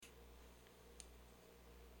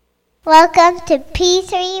Welcome to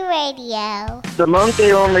P3 Radio. The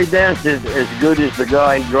monkey only dances as good as the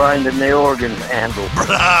guy grinding the organ handle.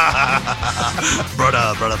 Brother.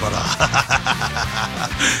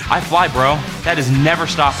 I fly, bro. That is never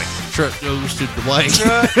stopping. Truck goes to Dwight.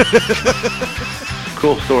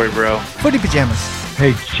 Cool story, bro. Footy pajamas.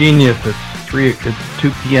 Hey, genius, it's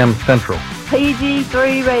 2 p.m. Central.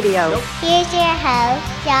 PG3 Radio. Here's your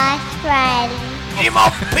host, Josh Riley. Get him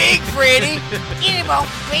off pig, Freddy. Get him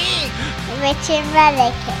off me. Richard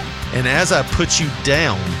Mullican. And as I put you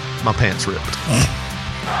down, my pants ripped. It's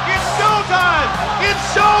showtime! It's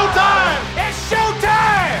showtime! It's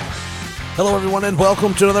showtime! Hello, everyone, and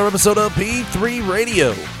welcome to another episode of P3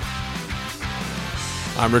 Radio.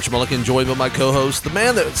 I'm Rich Mullican, joined by my co-host, the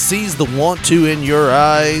man that sees the want to in your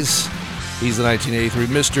eyes. He's the 1983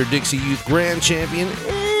 Mr. Dixie Youth Grand Champion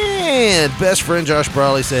and best friend Josh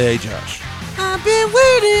Brawley. Say, hey, Josh. I've been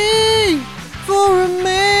waiting for a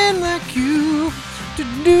man like you to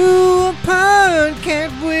do a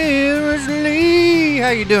podcast with Lee. How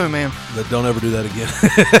you doing, man? Don't ever do that again.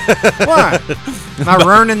 Why? Am I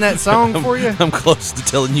ruining that song for you? I'm close to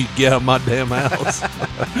telling you to get out of my damn house.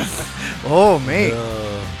 Oh, me.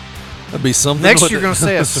 That'd be something. Next, you're going to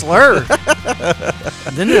say a slur.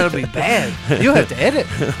 Then that'll be bad. You'll have to edit.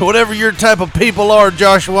 Whatever your type of people are,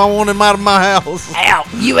 Joshua, I want him out of my house. Out.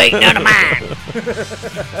 You ain't none of mine.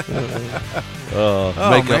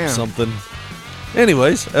 Make man. up something.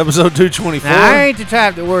 Anyways, episode 224. Now, I ain't the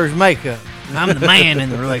type that wears makeup. I'm the man in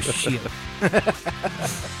the relationship.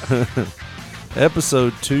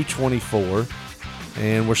 Episode 224,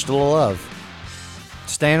 and we're still alive.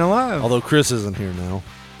 Staying alive. Although Chris isn't here now.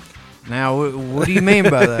 Now, what do you mean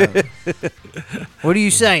by that? What are you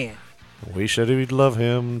saying? We said we'd love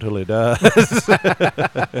him till he dies.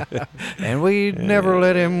 And we'd never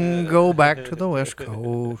let him go back to the West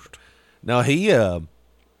Coast. Now, I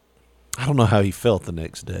don't know how he felt the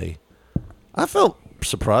next day. I felt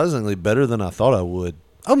surprisingly better than I thought I would.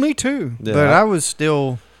 Oh, me too. Yeah. But I was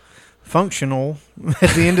still functional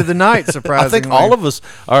at the end of the night, surprisingly. I think all of us.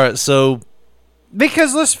 All right, so.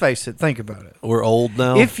 Because let's face it, think about it. We're old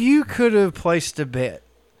now. If you could have placed a bet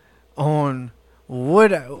on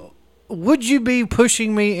would you be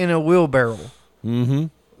pushing me in a wheelbarrow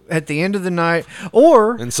at the end of the night,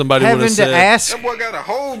 or and somebody having to said, ask? That boy got a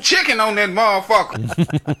whole chicken on that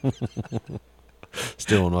motherfucker.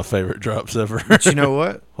 Still one of my favorite drops ever. But you know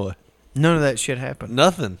what? What? None of that shit happened.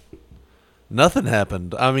 Nothing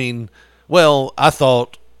happened. I mean, well, I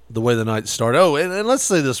thought the way the night started. Oh, and let's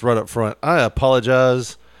say this right up front. I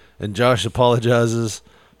apologize, and Josh apologizes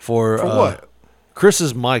for what?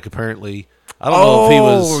 Chris's mic. Apparently, I don't know if he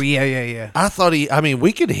was. Oh, yeah. I thought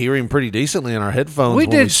we could hear him pretty decently in our headphones. We when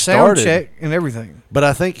did we sound started, check and everything. but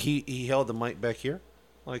I think he held the mic back here,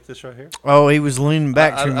 like this right here. Oh, he was leaning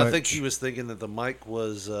back too much. I think he was thinking that the mic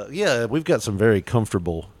was. We've got some very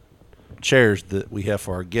comfortable chairs that we have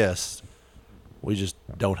for our guests. We just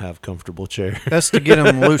don't have comfortable chairs. That's to get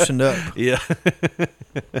them loosened up. Yeah.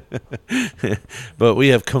 But we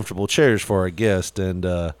have comfortable chairs for our guest, and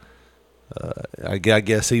I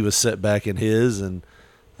guess he was set back in his, and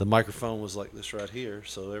the microphone was like this right here,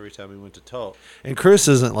 so every time he went to talk. And Chris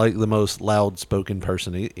isn't like the most loud-spoken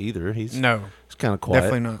person either. He's kind of quiet.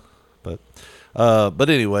 Definitely not. But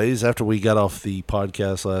anyways, after we got off the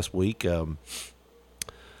podcast last week, I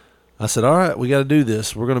said, all right, we got to do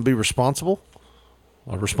this. We're going to be responsible.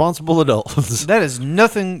 Responsible adults. That is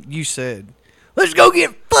nothing you said. Let's go get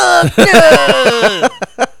fucked up.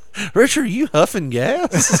 Richard, are you huffing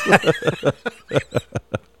gas?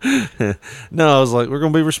 No, I was like, we're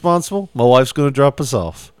going to be responsible. My wife's going to drop us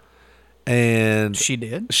off. And She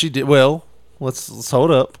did? She did. Well, let's hold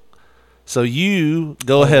up. So you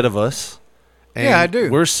go ahead of us. And yeah, I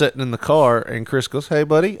do. We're sitting in the car, and Chris goes, hey,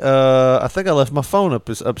 buddy, I think I left my phone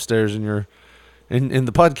upstairs in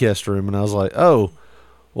the podcast room. And I was like, oh,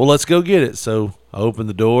 well, let's go get it. So I opened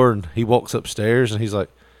the door, and he walks upstairs, and he's like,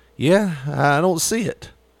 yeah, I don't see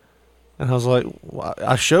it. And I was like, well,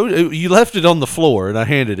 I showed it. You left it on the floor, and I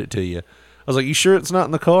handed it to you. I was like, you sure it's not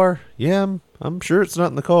in the car? Yeah, I'm sure it's not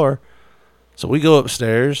in the car. So we go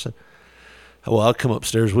upstairs. Well, I'll come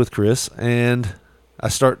upstairs with Chris, and I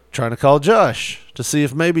start trying to call Josh to see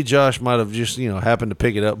if maybe Josh might have just, happened to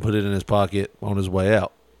pick it up and put it in his pocket on his way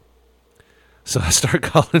out. So I start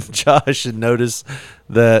calling Josh and notice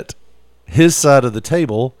that his side of the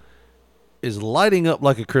table is lighting up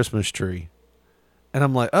like a Christmas tree. And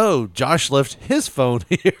I'm like, oh, Josh left his phone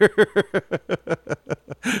here.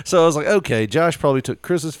 So I was like, okay, Josh probably took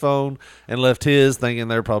Chris's phone and left his, thinking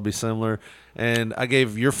they're probably similar. And I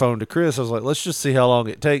gave your phone to Chris. I was like, let's just see how long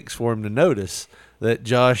it takes for him to notice that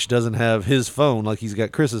Josh doesn't have his phone, like he's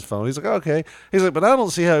got Chris's phone. He's like, okay. He's like, but I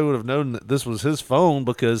don't see how he would have known that this was his phone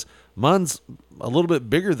because mine's a little bit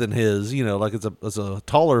bigger than his, like it's a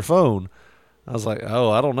taller phone. I was like,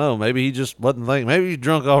 oh, I don't know. Maybe he just wasn't thinking. Maybe he's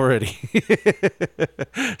drunk already.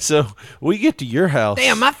 So we get to your house.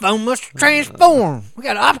 Damn, my phone must transform. We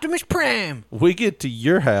got Optimus Prime. We get to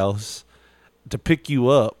your house to pick you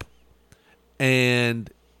up,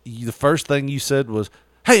 and the first thing you said was,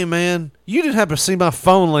 hey, man, you didn't happen to see my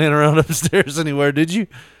phone laying around upstairs anywhere, did you?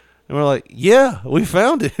 And we're like, yeah, we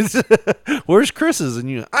found it. Where's Chris's?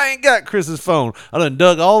 And I ain't got Chris's phone. I done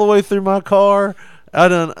dug all the way through my car.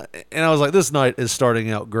 And I was like, this night is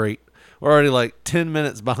starting out great. We're already like 10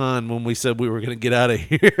 minutes behind when we said we were going to get out of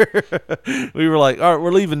here. We were like, all right,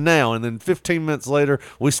 we're leaving now. And then 15 minutes later,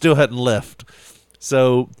 we still hadn't left.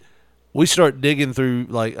 So we start digging through,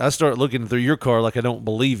 like, I start looking through your car like I don't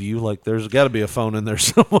believe you. Like, there's got to be a phone in there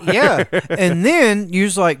somewhere. Yeah. And then you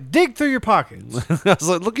was like, dig through your pockets. I was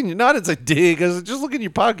like, look in your, no, I didn't say dig. I was like, just look in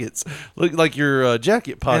your pockets. Look like your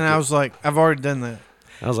jacket pocket. And I was like, I've already done that.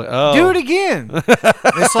 I was like, oh. Do it again.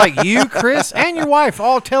 It's like you, Chris, and your wife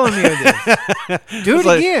all telling me this. Do it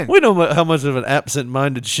again. We know how much of an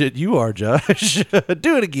absent-minded shit you are, Josh.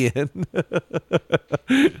 Do it again.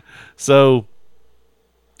 So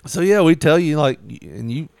yeah, we tell you, like,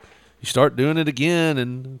 and you start doing it again,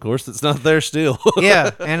 and of course it's not there still.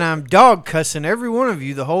 Yeah, and I'm dog cussing every one of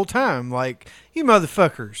you the whole time, like, you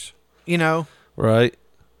motherfuckers, Right.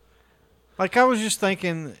 Like, I was just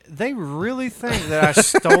thinking, they really think that I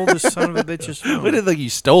stole this son of a bitch's phone. We didn't think you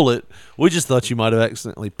stole it. We just thought you might have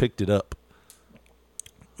accidentally picked it up.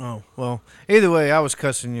 Oh, well, either way, I was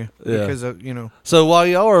cussing you because of, So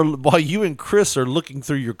while you and Chris are looking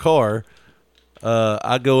through your car,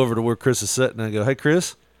 I go over to where Chris is sitting and I go, hey,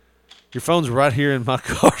 Chris, your phone's right here in my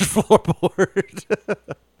car's floorboard.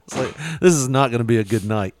 It's like, this is not going to be a good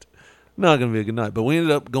night. Not going to be a good night. But we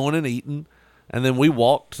ended up going and eating. And then we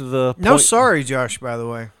walked to the No, sorry, Josh, by the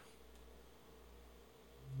way.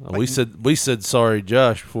 We said sorry,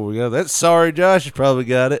 Josh, before we got that. Sorry, Josh, you probably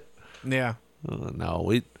got it. Yeah. No,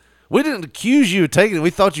 we didn't accuse you of taking it.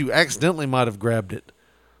 We thought you accidentally might have grabbed it.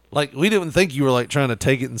 Like, we didn't think you were, like, trying to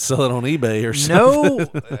take it and sell it on eBay or something.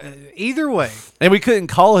 No, either way. And we couldn't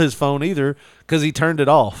call his phone either because he turned it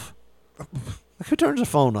off. Like, who turns a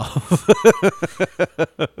phone off?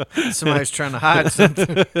 Somebody's trying to hide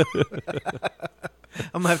something.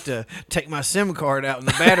 I'm going to have to take my SIM card out in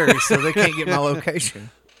the battery so they can't get my location.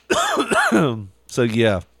 So,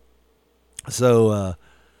 yeah. So,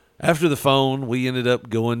 after the phone, we ended up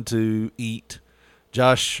going to eat.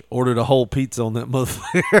 Josh ordered a whole pizza on that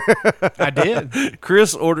motherfucker. I did.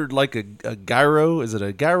 Chris ordered like a gyro. Is it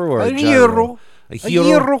a gyro or a gyro? A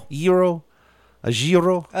gyro. A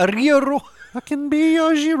gyro. A gyro. I can be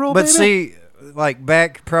your gyro, But baby. see, like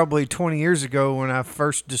back probably 20 years ago when I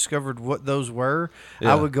first discovered what those were,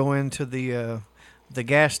 I would go into the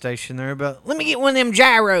gas station there about, let me get one of them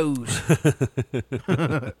gyros.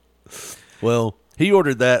 Well, he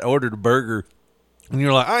ordered a burger. And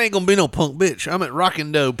you're like, I ain't going to be no punk bitch. I'm at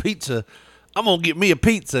Rockin' Dough Pizza. I'm going to get me a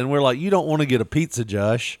pizza. And we're like, you don't want to get a pizza,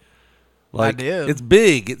 Josh. Like, I did. It's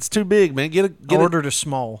big. It's too big, man. Ordered a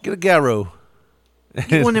small. Get a gyro.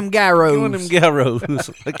 Get one of them gyros. Get one of them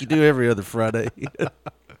gyros like you do every other Friday.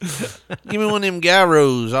 Give me one of them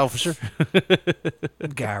gyros, officer.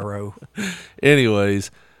 Gyro.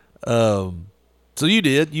 Anyways, so you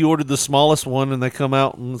did. You ordered the smallest one, and they come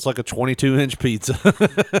out, and it's like a 22-inch pizza.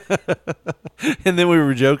 And then we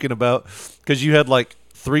were joking about, because you had like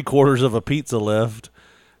 3/4 of a pizza left,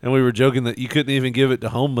 and we were joking that you couldn't even give it to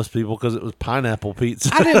homeless people because it was pineapple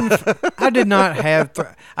pizza. I did not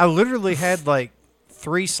have. I literally had like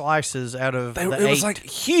 3 slices out of the 8. It was like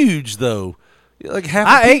huge, though. Like half.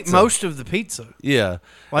 I ate most of the pizza. Yeah,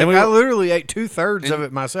 like I literally ate 2/3 of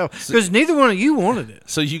it myself because neither one of you wanted it.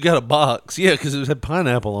 So you got a box, yeah, because it had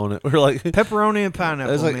pineapple on it. We're like pepperoni and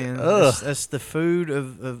pineapple, like, man. That's the food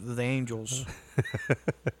of the angels.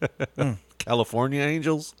 California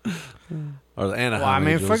Angels or the Anaheim. Well, I mean,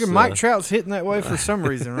 Angels, fucking Mike Trout's hitting that way for some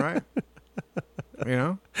reason, right?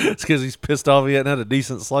 It's because he's pissed off he hadn't had a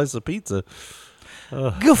decent slice of pizza.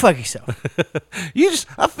 Go fuck yourself.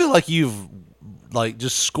 I feel like you've like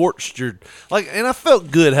just scorched your and I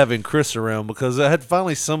felt good having Chris around because I had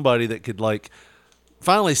finally somebody that could like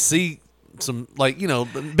finally see some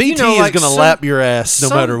BT is gonna lap your ass no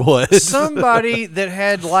matter what. Somebody that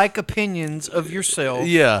had like opinions of yourself,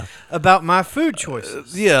 yeah, about my food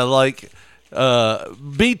choices. Yeah, like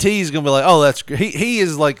BT's gonna be like, oh, that's great. He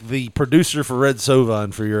is like the producer for Red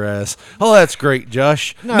Sovine for your ass. Oh, that's great,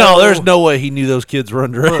 Josh. No, there's no way he knew those kids were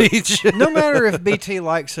underage. No matter if BT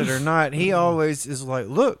likes it or not, he always is like,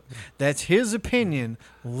 look, that's his opinion.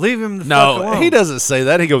 Leave him the fuck alone. No, he doesn't say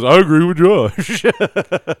that. He goes, I agree with Josh.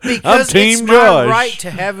 Because I'm Team it's my Josh. right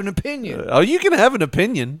to have an opinion. Oh, you can have an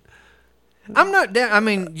opinion. I'm not down. I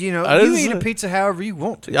mean, you eat a pizza however you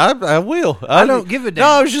want to. I will. I don't give a damn. No,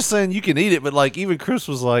 I was just saying you can eat it, but like even Chris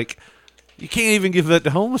was like, you can't even give that to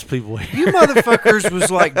homeless people here. You motherfuckers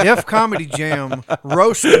was like Def Comedy Jam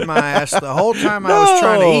roasting my ass the whole time I was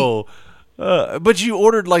trying to eat. But you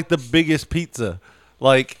ordered like the biggest pizza.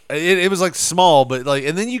 Like it was like small, but like,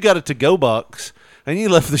 and then you got a to-go box. And you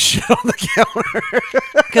left the shit on the counter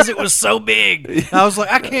because it was so big. I was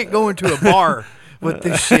like, I can't go into a bar with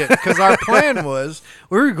this shit because our plan was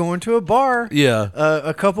we were going to a bar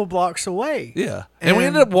a couple blocks away. Yeah. And we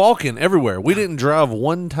ended up walking everywhere. We didn't drive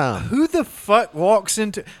one time. Who the fuck walks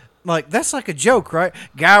into... Like, that's like a joke, right?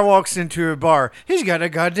 Guy walks into a bar. He's got a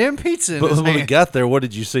goddamn pizza in his But when we hand. got there, what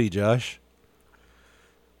did you see, Josh?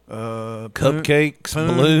 Cupcakes,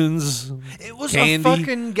 balloons, It was candy. a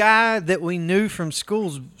fucking guy that we knew from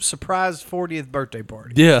school's surprise 40th birthday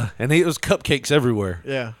party. Yeah, and it was cupcakes everywhere.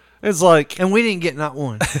 Yeah. It's like... And we didn't get not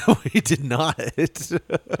one. We did not.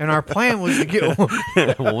 And our plan was to get one.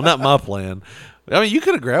 Well, not my plan. I mean, you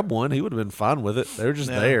could have grabbed one. He would have been fine with it. They were just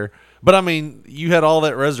there. But, I mean, you had all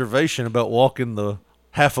that reservation about walking the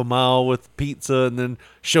half a mile with pizza and then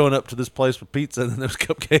showing up to this place with pizza and then there's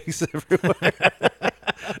cupcakes everywhere.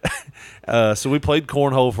 So we played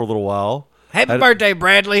cornhole for a little while. Happy birthday,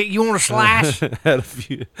 Bradley. You want a slice? Had a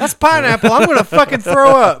few. That's pineapple. I'm going to fucking throw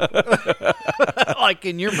up. Like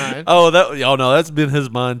in your mind. Oh no, that's been his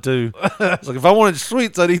mind too. It's like if I wanted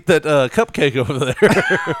sweets, I'd eat that cupcake over there.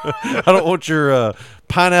 I don't want your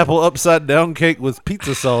pineapple upside down cake with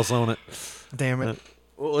pizza sauce on it. Damn it.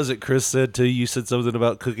 What was it Chris said to you? You said something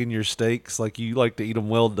about cooking your steaks, like you like to eat them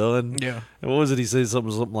well done. Yeah. And what was it? He said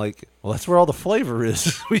something like, "Well, that's where all the flavor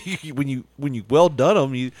is. when you well done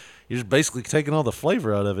them, you're just basically taking all the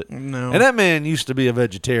flavor out of it." No. And that man used to be a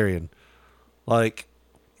vegetarian. Like,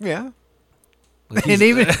 yeah. and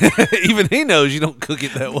even he knows you don't cook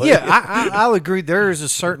it that way. Yeah, I'll agree. There is a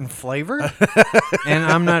certain flavor, and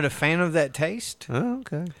I'm not a fan of that taste. Oh,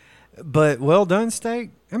 okay. But well done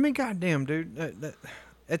steak. I mean, goddamn, dude.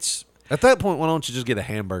 It's at that point. Why don't you just get a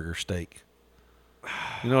hamburger steak?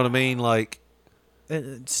 You know what I mean? Like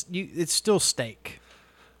it's still steak.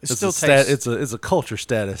 It it's still a tastes. it's a culture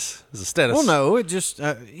status. It's a status. Well, no, it just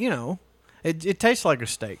it tastes like a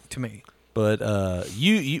steak to me. But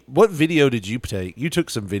you what video did you take? You took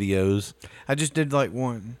some videos. I just did like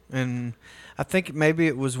one, and I think maybe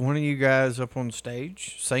it was one of you guys up on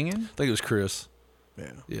stage singing. I think it was Chris.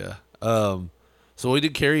 Yeah. Yeah. So we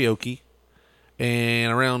did karaoke,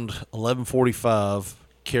 and around 11:45,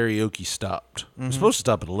 karaoke stopped. It was supposed to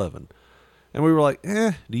stop at 11, and we were like,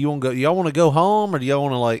 do you want to go? Y'all want to go home, or do y'all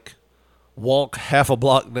want to like walk half a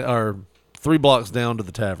block or 3 blocks down to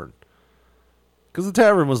the tavern? Because the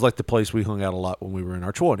tavern was like the place we hung out a lot when we were in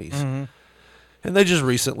our 20s. Mm-hmm. And they just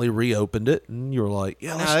recently reopened it, and you were like,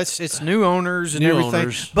 yeah, No, it's new owners and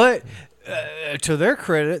everything. But to their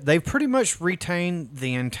credit, they pretty much retained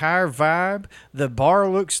the entire vibe. The bar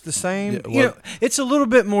looks the same. Yeah, it's a little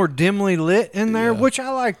bit more dimly lit in there, which I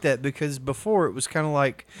like that because before it was kind of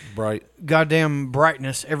like bright, goddamn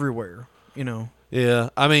brightness everywhere. Yeah,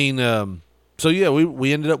 I mean, so yeah,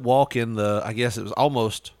 we ended up walking I guess it was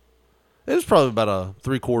probably about a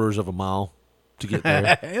 3/4 of a mile to get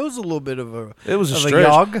there. It was a little bit of a stretch.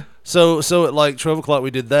 jog. So at like 12 o'clock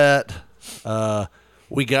we did that.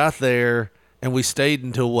 We got there and we stayed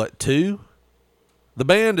until 2? The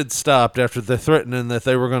band had stopped after the threatening that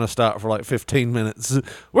they were going to stop for like 15 minutes.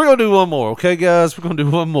 We're going to do one more, okay, guys? We're going to do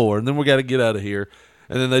one more, and then we got to get out of here.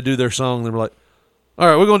 And then they do their song, and they were like, all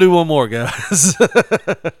right, we're going to do one more, guys. Dude,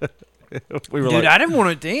 I didn't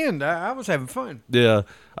want it to end. I was having fun. Yeah,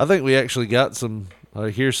 I think we actually got some.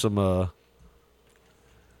 Here's some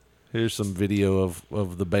video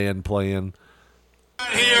of the band playing.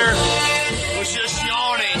 Right here was just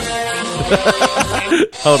yawning.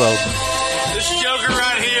 Hold on. This joker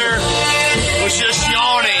right here was just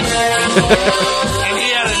yawning, and he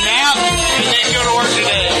had a nap. He didn't go to work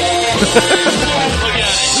today. Look at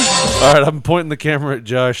it. All right, I'm pointing the camera at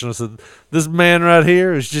Josh, and I said, "This man right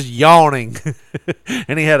here is just yawning,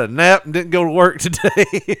 and he had a nap and didn't go to work today."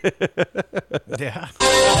 Yeah.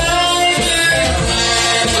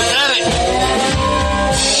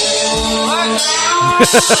 I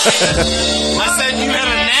said you had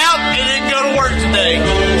a nap and didn't go to work today.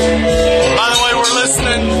 By the way, we're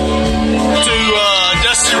listening to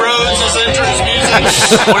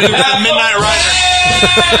What do you got, Midnight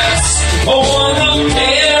Rider?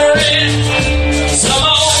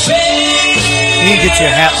 You need to get you a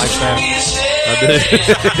hat like that. I did.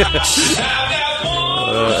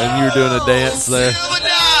 And you were doing a dance there. And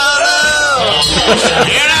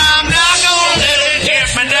I'm not gonna let it get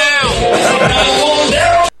me down.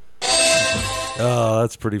 Oh,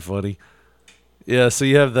 that's pretty funny. Yeah, so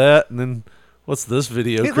you have that, and then what's this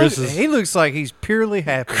video? He looks like he's purely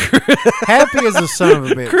happy. Happy as a son of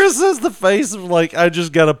a bitch. Chris has the face of like, I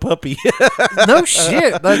just got a puppy. No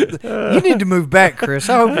shit. Like, you need to move back, Chris.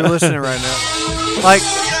 I hope you're listening right now. Like,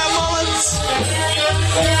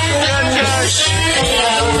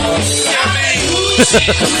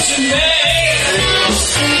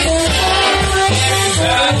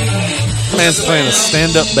 Man's playing a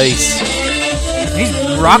stand-up bass. he's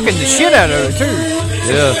rocking the shit out of it, too.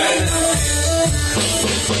 Yeah.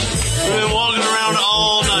 We've been walking around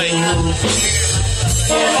all night.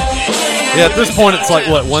 Yeah, at this point, it's like,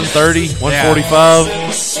 what, 1:30,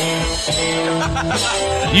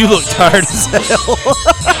 1:45? You look tired as hell.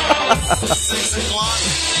 6 o'clock.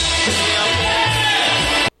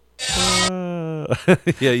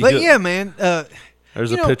 Yeah, you But do. yeah, man,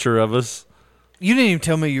 There's you a know- picture of us. you didn't even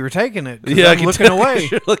tell me you were taking it. 'Cause Yeah, I I'm can looking tell away.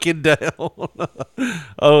 You're looking down.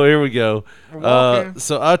 Oh, here we go. walking.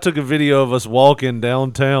 So I took a video of us walking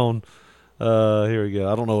downtown. Here we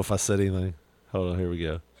go. I don't know if I said anything. Hold on. Here we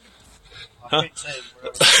go.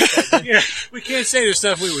 Yeah, we can't say the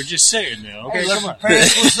stuff we were just saying now. Okay, come on.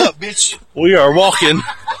 What's up, bitch? We are walking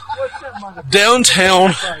downtown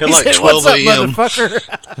at like Said, 12 "What's up, a.m.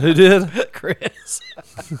 motherfucker?" Who did? Chris.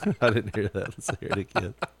 I didn't hear that. Let's hear it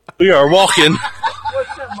again. We are walking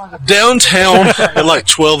downtown at like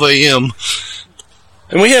 12 a.m.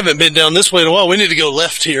 And we haven't been down this way in a while. We need to go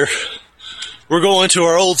left here. We're going to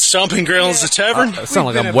our old stomping grounds, the tavern. I sound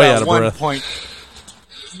like I'm way out of breath.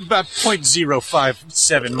 About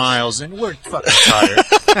 0.057 miles, and we're fucking tired.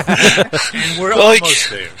 And we're Like- almost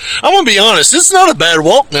there. I'm gonna be honest. It's not a bad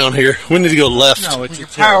walk down here. We need to go left. No, it's a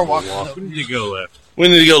power walk. We need to go left. We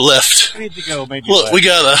need to go left. We need to go maybe Look,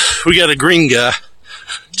 left. we got a green guy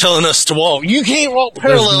telling us to walk. You can't walk There's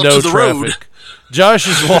parallel no to the traffic. road. Josh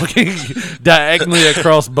is walking diagonally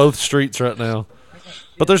across both streets right now,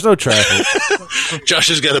 but there's no traffic. Josh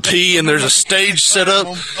has got to pee, and there's a stage set up.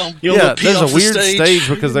 You Yeah, want to pee there's off a the weird stage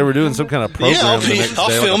because they were doing some kind of program Yeah, I'll the pee. next I'll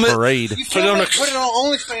day, film like a it. parade. Put it on a- Put it on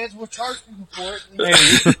OnlyFans. We'll charge people for it. Hey,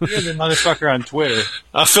 you're the motherfucker on Twitter.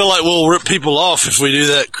 I feel like we'll rip people off if we do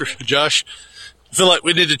that, Josh. I feel like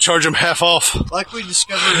we need to charge them half off. Like we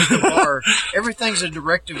discovered at the bar, everything's a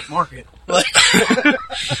directive market. I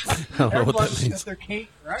don't know what that means. Their cake,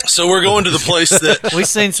 right? So we're going to the place that We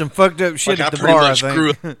seen some fucked up shit like, at I the pretty bar, I much think. grew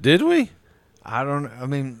up. Did we? I don't I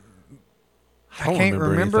mean, I don't can't remember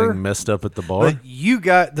remember. anything messed up at the bar. But you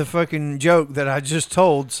got the fucking joke that I just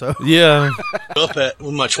told, so. Yeah, Up at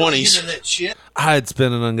in my 20s. That shit. I had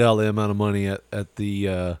spent an ungodly amount of money at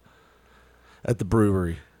the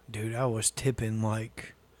brewery. Dude, I was tipping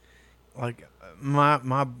like my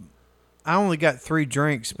I only got 3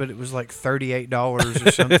 drinks, but it was like $38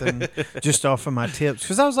 or something just off of my tips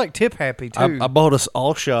because I was like tip happy too. I bought us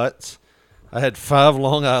all shots. I had 5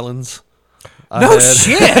 Long Islands. No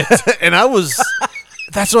shit. And I was.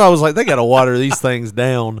 That's why I was like, they got to water these things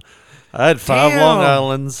down. I had 5 Long Damn.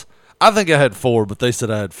 Islands. I think I had 4, but they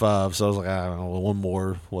said I had 5, so I was like, I don't know, one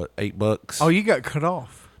more. What, $8? Oh, you got cut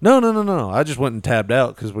off. No. I just went and tabbed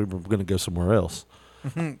out because we were going to go somewhere else.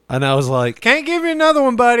 And I was like, Can't give you another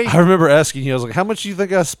one, buddy. I remember asking you, I was like, how much do you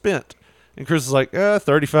think I spent? And Chris was like,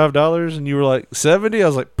 $35. And you were like, 70? I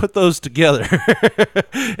was like, put those together.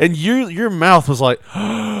 And your mouth was like,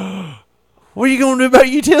 what are you going to do about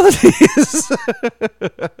utilities?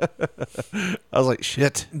 I was like,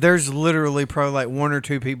 shit. There's literally probably like 1 or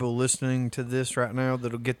 2 people listening to this right now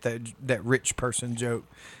that'll get that rich person joke.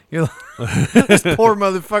 You're like, this poor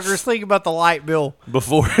motherfucker's thinking about the light bill.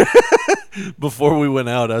 Before we went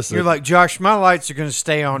out, I said, You're like, Josh, my lights are going to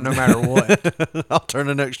stay on no matter what. I'll turn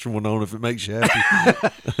an extra one on if it makes you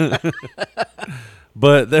happy.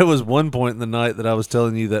 But there was one point in the night that I was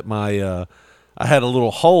telling you that my I had a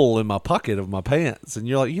little hole in my pocket of my pants, and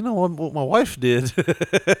you're like, you know what my wife did?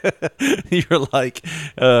 You're like,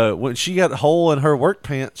 when she got a hole in her work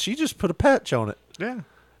pants, she just put a patch on it. Yeah.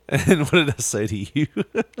 And what did I say to you?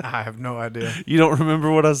 I have no idea. You don't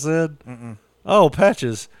remember what I said? Mm-mm. Oh,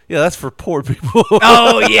 patches. Yeah, that's for poor people.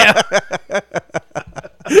 Oh, yeah.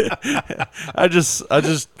 I just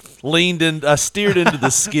leaned in. I steered into the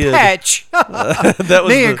skid. Patch. That was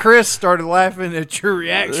Me and Chris started laughing at your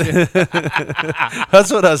reaction.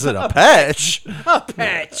 That's what I said. A patch. A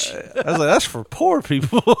patch. I was like, that's for poor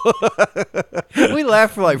people. We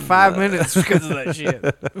laughed for like 5 minutes because of that shit.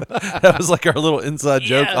 That was like our little inside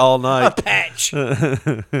joke all night. A patch.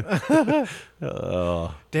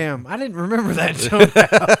 Oh. Damn, I didn't remember that until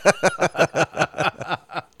now.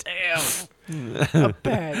 Damn. A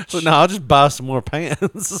patch. But no, I'll just buy some more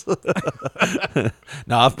pants.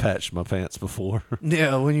 No, I've patched my pants before.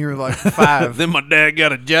 Yeah, when you were like 5. Then my dad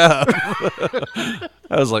got a job. That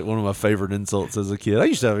was like one of my favorite insults as a kid. I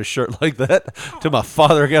used to have a shirt like that till my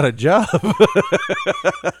father got a job.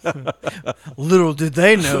 Little did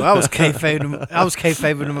they know I was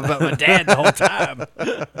kayfabing him about my dad the whole time.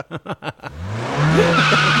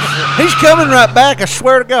 He's coming right back, I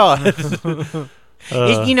swear to God.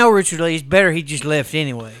 You know, Richard Lee, it's better he just left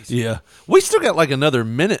anyways. Yeah. We still got like another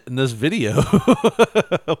minute in this video.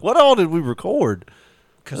 What all did we record?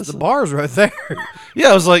 Because the bar's right there.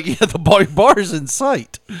 Yeah, I was like, yeah, the bar's in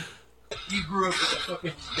sight. You grew up with a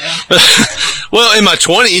fucking Well, in my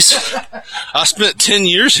 20s, I spent 10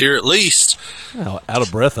 years here at least. How out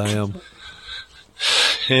of breath I am.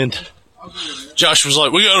 And Josh was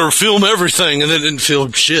like, we got to film everything. And then didn't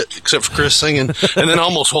film shit except for Chris singing. And then I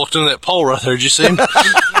almost walked into that pole right there. Did you see him? I'm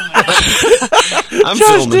Josh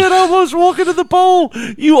filming. did almost walk into the pole.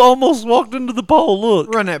 You almost walked into the pole.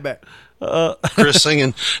 Look. Run that back. Chris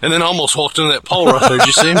singing, and then I almost walked into that pole right there. Did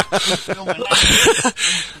you see him?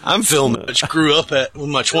 I'm filming. I grew up with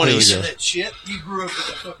my 20s. that shit. You grew up with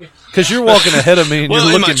a fucking. Because you're walking ahead of me and Well,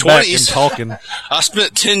 you're in my looking back and 20s, talking. I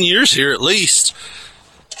spent 10 years here at least.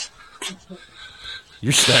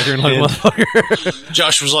 You're staggering like a And motherfucker.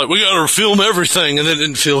 Josh was like, we got to film everything, and then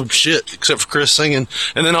didn't film shit except for Chris singing,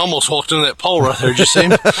 and then I almost walked into that pole right there. Did you see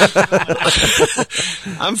him?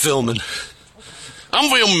 I'm filming. I'm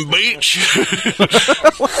filming, beach.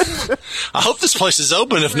 I hope this place is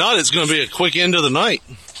open. If not, it's going to be a quick end of the night.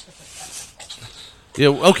 Yeah,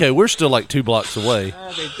 okay, we're still like 2 blocks away.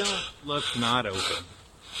 They don't look not open.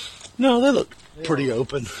 No, they look pretty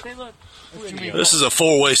open. They look This is a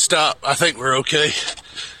 4-way stop. I think we're okay.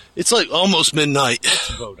 It's like almost midnight. Let's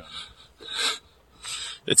vote on it.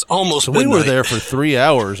 It's almost So midnight. we were there for 3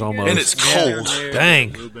 hours almost. And it's cold.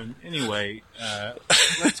 Dang. Ruben. Anyway,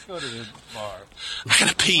 let's go to the bar. I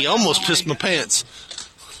gotta pee. I almost pissed my pants.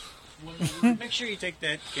 Make sure you take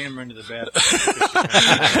that camera into the bathroom.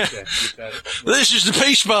 This is the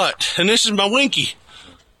pee spot, and this is my winky.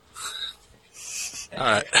 All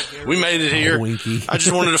right, we made it here. Winky. I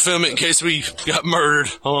just wanted to film it in case we got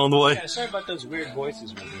murdered along the way. Yeah, sorry about those weird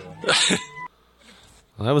voices we're doing.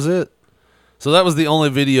 Well, that was it. So that was the only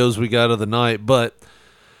videos we got of the night,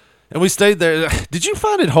 and we stayed there. Did you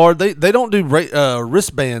find it hard? They don't do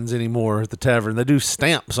wristbands anymore at the tavern. They do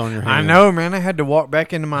stamps on your hand. I know, man. I had to walk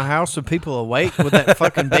back into my house with people awake with that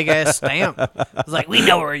fucking big ass stamp. I was like, we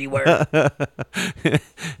know where you were.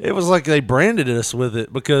 It was like they branded us with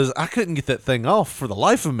it because I couldn't get that thing off for the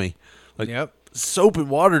life of me. Like, Yep. soap and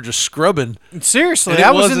water just scrubbing. Seriously, And it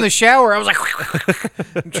I was in wasn't- the shower. I was like,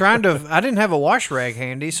 I didn't have a wash rag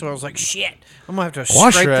handy, so I was like, shit. I'm going to have to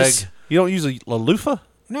Wash scrape rag. this. You don't use a loofah?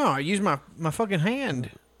 No, I use my fucking hand.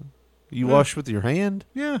 You wash with your hand?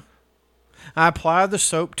 Yeah. I apply the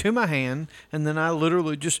soap to my hand, and then I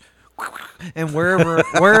literally just, and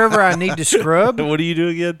wherever I need to scrub. What do you do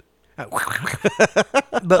again?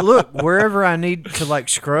 But look, wherever I need to like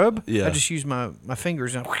scrub, Yeah. I just use my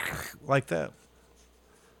fingers and like that.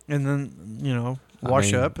 And then,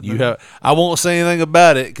 wash up. And then, I won't say anything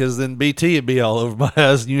about it because then BT would be all over my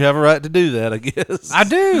ass, and you have a right to do that, I guess. I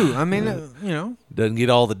do. I mean, Doesn't get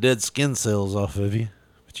all the dead skin cells off of you.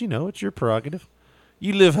 But it's your prerogative.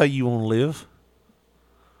 You live how you want to live.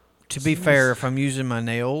 to be fair, if I'm using my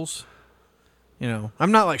nails,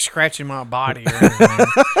 I'm not like scratching my body or anything.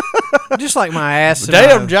 Just like my ass. And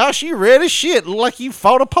Damn, my, Josh, you red as shit. Look like you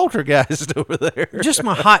fought a poltergeist over there. just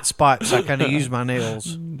my hot spots, I kind of use my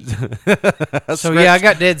nails. So yeah, I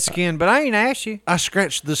got dead skin, but I ain't ashy. I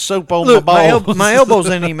scratched the soap on Look, my balls. my elbows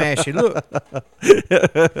ain't even ashy. Look,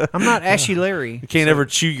 I'm not ashy Larry. You can't ever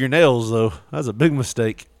chew your nails, though. That's a big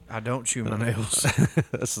mistake. I don't chew my nails,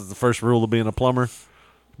 This is the first rule of being a plumber.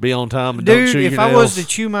 Be on time and don't dude. chew your If nails. I was to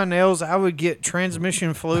chew my nails, I would get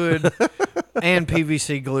transmission fluid and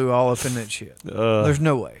PVC glue all up in that shit. There's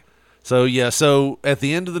no way. So at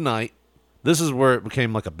the end of the night, this is where it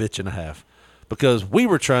became like a bitch and a half. Because we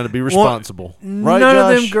were trying to be responsible. Right, None of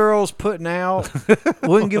them Josh? girls putting out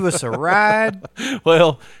wouldn't give us a ride.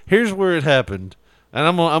 Well, here's where it happened. And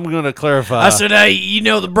I'm going to clarify. I said, hey,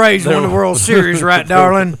 the Braves won the World Series, right,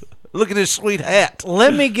 darling? Look at his sweet hat.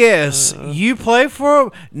 Let me guess. You play for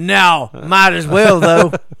him? No. Might as well,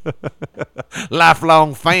 though.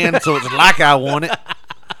 Lifelong fan, so it's like I want it.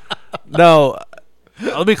 No,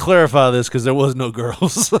 let me clarify this because there was no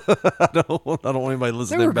girls. I don't want anybody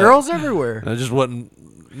listening. There were back. girls everywhere. I just wasn't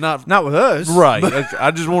not with us. Right.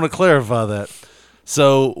 I just want to clarify that.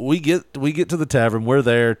 So we get to the tavern. We're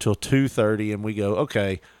there till 2:30, and we go,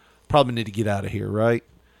 okay, probably need to get out of here, right?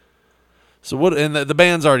 So what? And the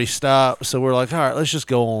band's already stopped, so we're like, all right, let's just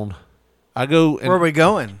go on. I go. And where are we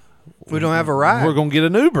going? We don't have a ride. We're gonna get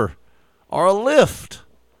an Uber or a Lyft.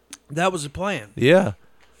 That was the plan. Yeah.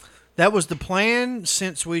 That was the plan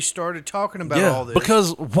since we started talking about all this.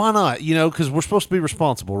 Because why not? Because we're supposed to be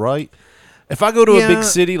responsible, right? If I go to a big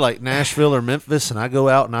city like Nashville or Memphis and I go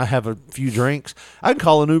out and I have a few drinks, I can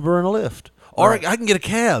call an Uber and a Lyft. Or I can get a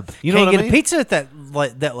cab. You know what I mean? Can't get a pizza at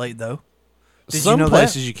that late, though. Did Some you know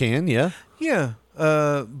places that? you can, yeah. Yeah.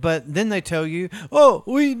 But then they tell you, oh,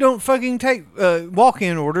 we don't fucking take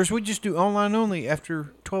walk-in orders. We just do online only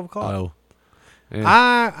after 12 o'clock. Oh.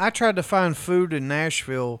 Yeah. I tried to find food in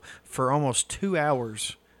Nashville for almost 2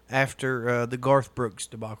 hours after the Garth Brooks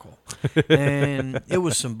debacle. And it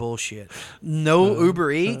was some bullshit. No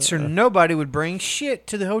Uber Eats or nobody would bring shit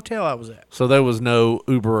to the hotel I was at. So there was no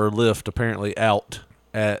Uber or Lyft apparently out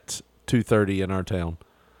at 2:30 in our town.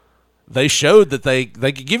 They showed that they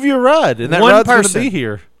could give you a ride, and that ride's going to be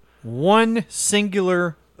here. One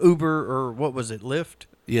singular Uber, or what was it, Lyft?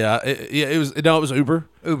 Yeah, it was Uber.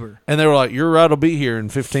 Uber. And they were like, your ride will be here in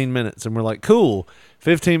 15 minutes. And we're like, cool.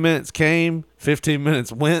 15 minutes came, 15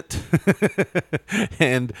 minutes went.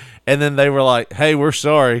 and then they were like, hey, we're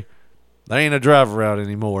sorry. There ain't a driver route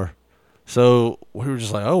anymore. So we were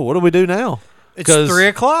just like, oh, what do we do now? It's 3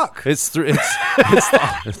 o'clock. It's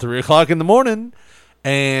 3 o'clock in the morning.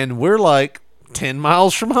 And we're like 10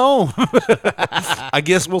 miles from home. I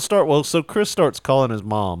guess we'll start. Well, so Chris starts calling his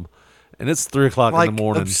mom. And it's 3 o'clock in the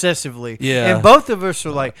morning. Obsessively. Yeah. And both of us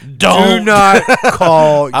are like, Don't. do not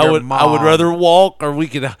call your mom. I would rather walk, or we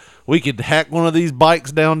could hack one of these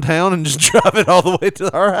bikes downtown and just drive it all the way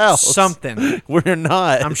to our house. Something. We're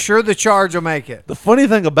not. I'm sure the charge will make it. The funny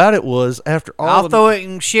thing about it was, after all I'll throw it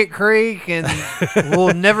in Shit Creek and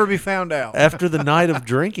we'll never be found out. After the night of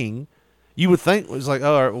drinking, you would think it was like,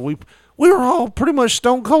 oh, all right, we were all pretty much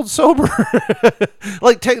stone cold sober.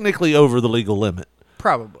 Like technically over the legal limit.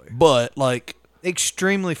 Probably. But like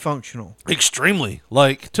extremely functional. Extremely.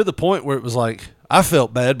 Like to the point where it was like I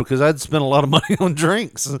felt bad because I'd spent a lot of money on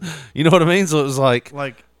drinks. You know what I mean? So it was like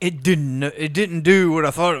it didn't do what I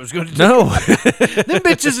thought it was going to do. No. Them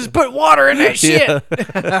bitches is put water in that shit.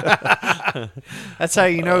 That's how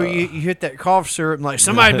you know you hit that cough syrup and like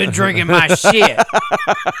somebody's been drinking my shit.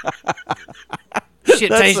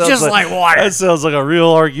 Shit tastes just like water. That sounds like a real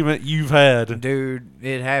argument you've had. Dude,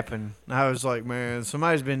 it happened. I was like, man,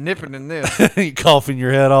 somebody's been nipping in this. You coughing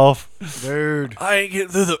your head off. Dude. I ain't getting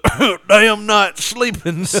through the damn night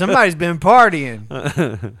sleeping. Somebody's been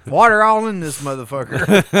partying. Water all in this motherfucker.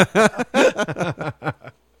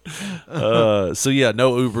 So yeah,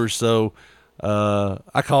 no Uber. So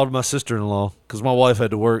I called my sister-in-law because my wife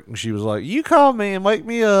had to work, and she was like, you call me and wake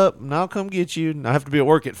me up, and I'll come get you. And I have to be at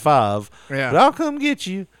work at 5, yeah, but I'll come get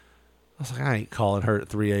you. I was like, I ain't calling her at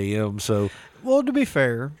 3 a.m. So, well, to be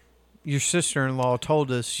fair, your sister-in-law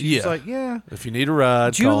told us, she was like, yeah, if you need a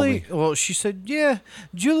ride, Julie, call me. Well, she said, yeah,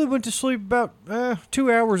 Julie went to sleep about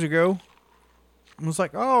 2 hours ago. I was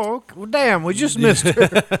like, oh, okay. Well, damn, we just missed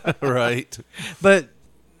her. Right. But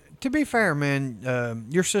to be fair, man,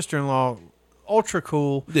 your sister-in-law, ultra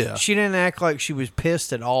cool. Yeah. She didn't act like she was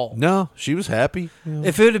pissed at all. No, she was happy. Yeah.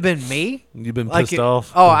 If it would have been me. You've been pissed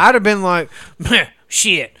off? Oh, I'd have been like,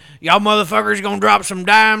 shit, y'all motherfuckers gonna drop some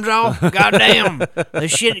dimes off? Goddamn.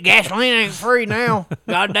 This shit, gasoline ain't free now.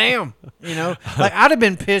 Goddamn. You know? Like, I'd have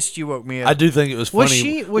been pissed you woke me up. I do think it was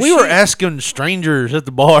funny. Was we were asking strangers at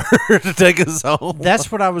the bar to take us home. That's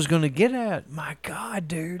what I was going to get at. My God,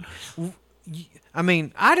 dude. I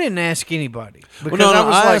mean, I didn't ask anybody. Because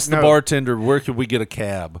I asked the bartender, where could we get a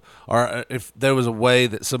cab? Or if there was a way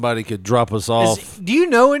that somebody could drop us off. Do you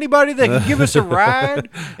know anybody that could give us a ride?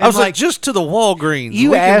 I was like, just to the Walgreens.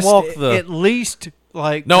 You we asked can walk at least,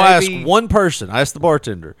 like, no, maybe... I asked one person. I asked the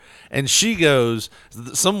bartender. And she goes,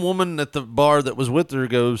 some woman at the bar that was with her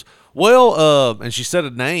goes, well, and she said a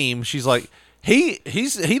name. She's like, he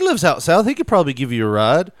lives out south. He could probably give you a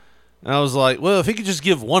ride. And I was like, well, if he could just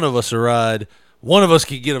give one of us a ride, one of us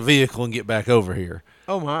could get a vehicle and get back over here.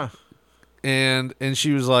 Oh, my. And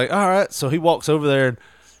she was like, all right. So he walks over there,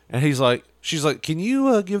 and he's like, she's like, can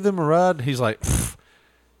you give them a ride? And he's like, pfft.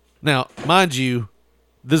 Now, mind you,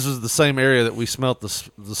 this is the same area that we smelt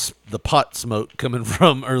the pot smoke coming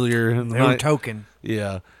from earlier in the They were night. token.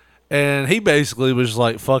 Yeah. And he basically was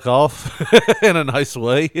like, fuck off in a nice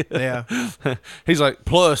way. Yeah. He's like,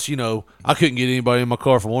 plus, I couldn't get anybody in my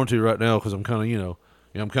car if I wanted to right now because I'm kind of,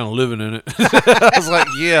 I'm kind of living in it. I was like,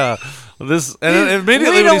 yeah. And immediately We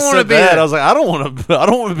when he don't wanna said be that, there. I was like, I don't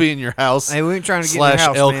want to be in your house. Hey, we ain't trying to get in / your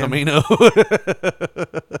house, El man. Camino.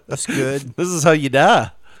 That's good. This is how you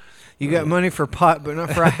die. You got money for pot, but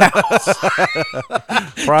not for a house.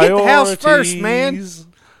 Priorities. Get the house first, man.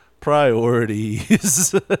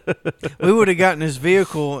 Priorities. We would have gotten his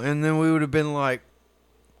vehicle, and then we would have been like,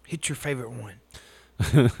 hit your favorite one.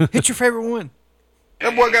 Hit your favorite one.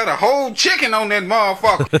 That boy got a whole chicken on that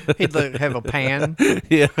motherfucker. He'd have a pan.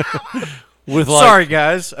 Yeah. With Sorry,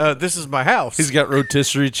 guys. This is my house. He's got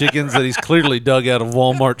rotisserie chickens that he's clearly dug out of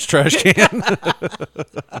Walmart's trash can.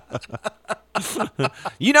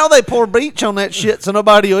 They pour bleach on that shit so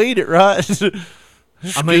nobody will eat it, right?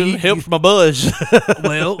 I mean, helps my buzz.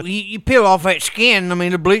 Well, you peel off that skin. I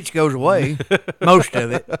mean, the bleach goes away. Most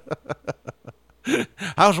of it.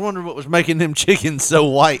 I was wondering what was making them chickens so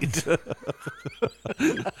white.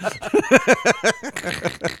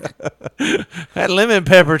 That lemon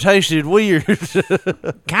pepper tasted weird.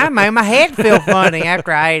 Kind of made my head feel funny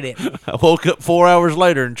after I ate it. I woke up 4 hours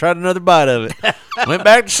later and tried another bite of it. Went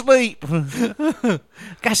back to sleep.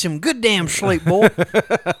 Got some good damn sleep, boy.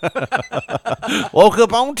 Woke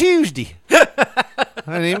up on Tuesday. I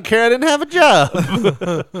didn't even care I didn't have a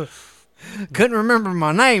job. Couldn't remember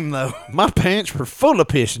my name, though. My pants were full of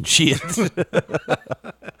piss and shit. I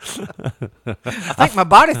think my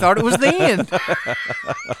body thought it was the end.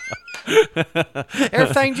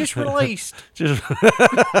 Everything just released. Just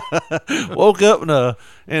woke up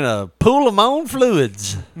in a pool of my own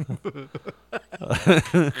fluids.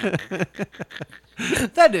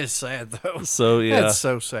 That is sad, though. So, yeah. That's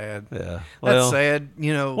so sad. Yeah. That's sad,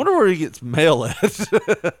 Wonder where he gets mail at.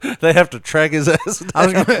 They have to track his ass down. I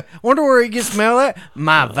was gonna, wonder where he gets mail at?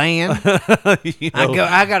 My van.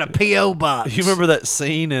 I got a P.O. box. You remember that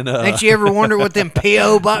scene in Ain't you ever wonder what them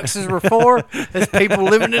P.O. boxes were for? It's people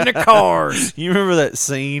living in their cars. You remember that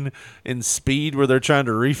scene in Speed where they're trying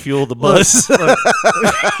to refuel the bus?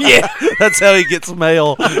 Yeah. That's how he gets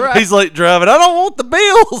mail. Right. He's like driving, I don't want the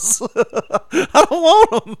bills. I don't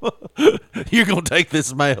want them. You're going to take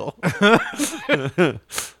this mail.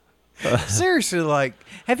 Seriously,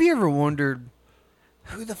 have you ever wondered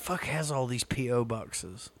who the fuck has all these P.O.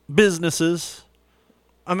 boxes? Businesses.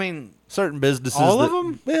 I mean, certain businesses. All of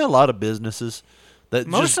them? Yeah, a lot of businesses.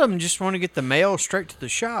 Most of them just want to get the mail straight to the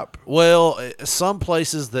shop. Well, some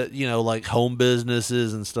places that, like home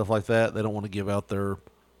businesses and stuff like that, they don't want to give out their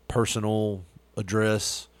personal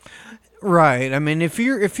address. Right. I mean, if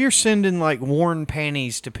you're sending worn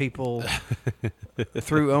panties to people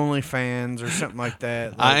through OnlyFans or something like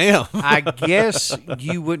that, I am. I guess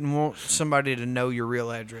you wouldn't want somebody to know your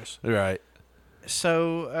real address. Right.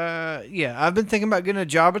 So, yeah, I've been thinking about getting a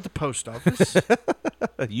job at the post office.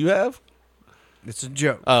 You have? It's a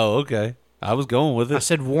joke. Oh, okay. I was going with it. I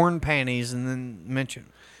said worn panties and then mentioned.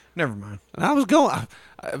 Never mind. I was going.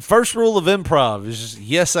 First rule of improv is just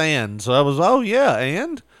yes and. So I was, oh yeah,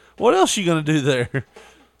 and what else you gonna do there?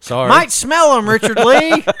 Sorry. Might smell them, Richard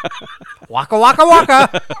Lee. Waka waka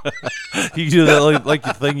waka. You do that like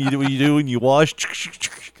the thing you do when you wash.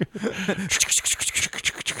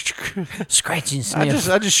 Scratch and sniff.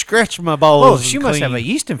 I just scratched my balls. Oh, she must have a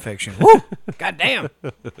yeast infection. Woo! God damn.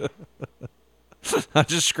 I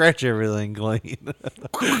just scratch everything clean.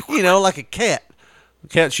 Like a cat.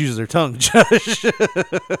 Cats use their tongue, Josh.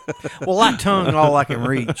 Well, I tongue all I can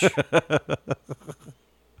reach.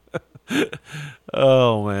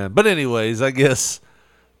 Oh, man. But anyways, I guess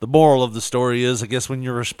the moral of the story is, I guess when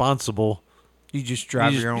you're responsible, you just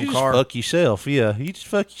drive your own you car. Just fuck yourself. Yeah, you just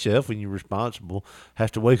fuck yourself when you're responsible.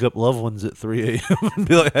 Have to wake up loved ones at 3 a.m. and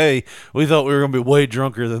be like, hey, we thought we were going to be way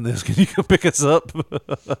drunker than this. Can you come pick us up?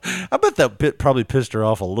 I bet that bit probably pissed her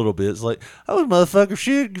off a little bit. It's like, those motherfuckers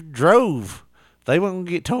should drove. They weren't going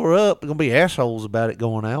to get tore up. They're going to be assholes about it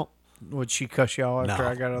going out. Would she cuss y'all after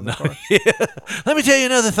I got out of the car? Yeah. Let me tell you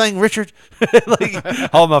another thing, Richard.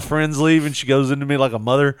 All my friends leave, and she goes into me like a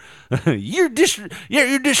mother. You're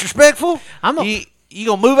disrespectful. You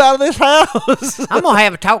gonna move out of this house? I'm gonna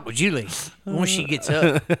have a talk with Julie when she gets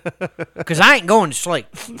up, because I ain't going to sleep.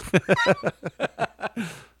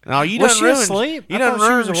 No, you Was done she ruined asleep? You I done thought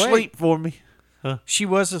she was ruined awake. sleep for me. Huh? She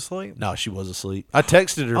was asleep. No, she was asleep. I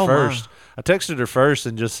texted her Oh, first. I texted her first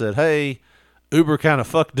and just said, "Hey, Uber kind of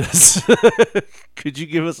fucked us. Could you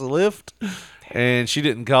give us a lift?" And she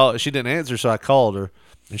didn't call. She didn't answer, so I called her,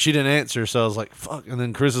 and she didn't answer. So I was like, "Fuck!" And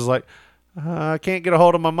then Chris is like, I can't get a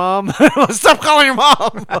hold of my mom. Stop calling your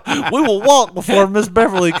mom. We will walk before Miss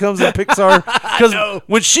Beverly comes and picks our. Because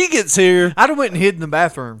when she gets here, I'd have went and hid in the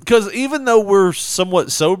bathroom. Because even though we're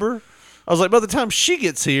somewhat sober, I was like, by the time she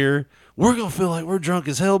gets here, we're gonna feel like we're drunk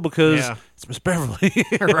as hell because it's Miss Beverly,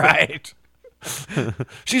 right?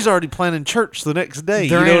 She's already planning church the next day.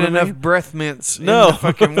 There you know ain't what I enough mean? breath mints in the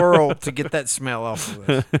fucking world to get that smell off of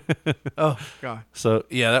us. Oh God! So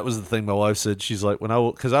yeah, that was the thing my wife said. She's like,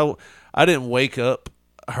 because I didn't wake up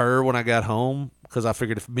her when I got home because I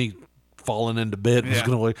figured if me falling into bed was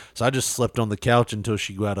gonna wake, so I just slept on the couch until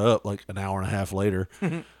she got up like an hour and a half later.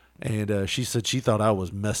 And she said she thought I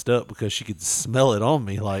was messed up because she could smell it on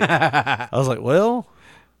me. Like I was like, well,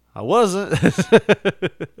 I wasn't.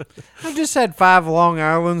 I've just had 5 Long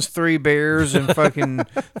Islands, 3 beers, and fucking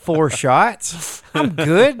 4 shots. I'm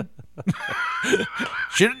good.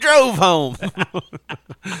 Should have drove home.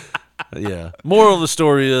 Yeah. Moral of the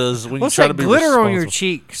story is when What's you try that to be glitter on your responsible-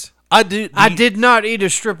 cheeks? I do. I did not eat a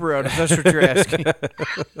stripper out. If that's what you're asking.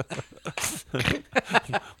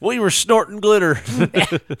 We were snorting glitter.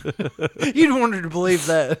 You'd wanted to believe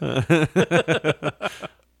that.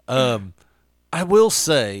 I will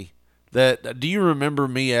say that. Do you remember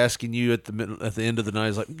me asking you at the end of the night? I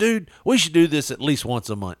was like, dude, we should do this at least once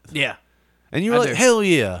a month. Yeah. And you were I like, do. hell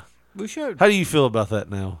yeah. We should. How do you feel about that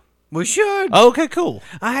now? We should. Oh, okay, cool.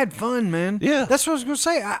 I had fun, man. Yeah. That's what I was going to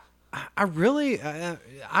say. I really,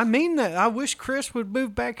 I mean that. I wish Chris would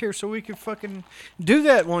move back here so we could fucking do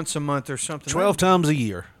that once a month or something. 12 times a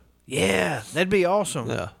year. Yeah, that'd be awesome.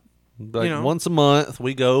 Yeah. Like know. once a month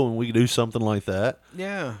we go and we do something like that.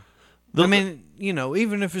 Yeah. I mean,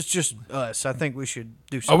 even if it's just us, I think we should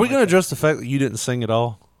do something. Are we going to like address the fact that you didn't sing at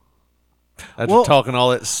all? After Well, talking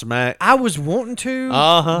all that smack. I was wanting to,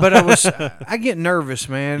 but I get nervous,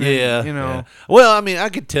 man. Yeah, and, yeah. Well, I mean, I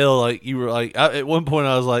could tell, like, you were like, at one point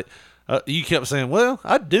I was like, you kept saying, well,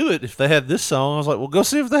 I'd do it if they had this song. I was like, well, go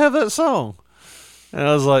see if they have that song. And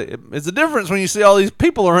I was like, it's a difference when you see all these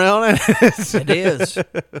people around. It is.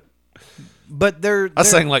 But I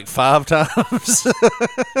sang like 5 times.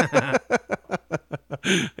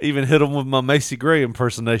 Even hit them with my Macy Gray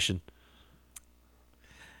impersonation.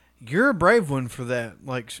 You're a brave one for that.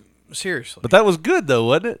 Like, seriously. But that was good, though,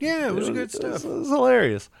 wasn't it? Yeah, it was good stuff. It was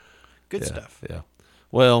hilarious. Good stuff. Yeah.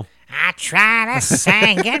 Well, I try to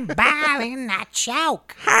sing goodbye and I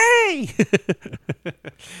choke. hey.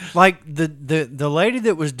 Like the lady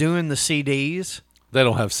that was doing the CDs. They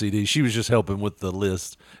don't have CDs. She was just helping with the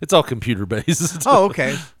list. It's all computer based. Oh,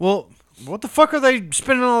 okay. Well, what the fuck are they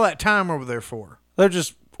spending all that time over there for? They're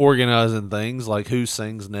just organizing things like who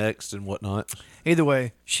sings next and whatnot. Either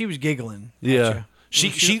way, she was giggling. at Yeah.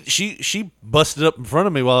 you. She busted up in front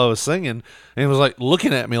of me while I was singing and was like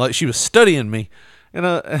looking at me like she was studying me. And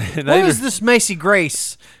Where is this Macy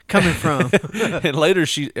Grace coming from? and later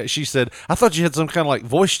she said, I thought you had some kind of like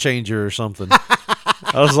voice changer or something.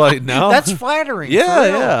 I was like, no. That's flattering. Yeah, for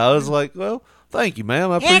real. yeah. I was like, well, thank you,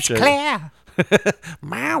 ma'am. I It's appreciate it. clear.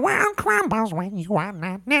 My world crumbles when you are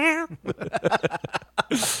not now.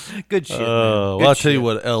 Good shit. Well, man. I'll tell you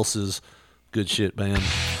what else is good shit, man.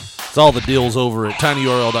 It's all the deals over at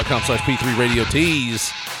tinyurl.com/P3 Radio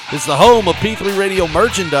Tees. It's the home of P3 Radio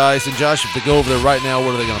merchandise. And Josh, if they go over there right now,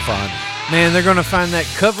 what are they going to find? Man, they're going to find that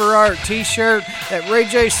cover art t-shirt, that Ray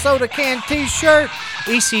J Soda Can t-shirt,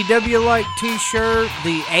 ECW Light t-shirt,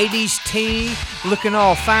 the 80s tee, looking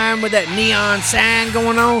all fine with that neon sign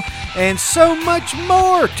going on, and so much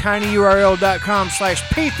more.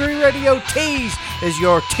 tinyurl.com/P3 Radio Tees is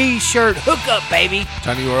your t-shirt hookup, baby.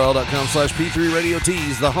 tinyurl.com/P3 Radio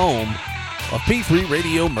Tees, the home of P3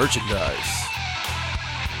 Radio merchandise.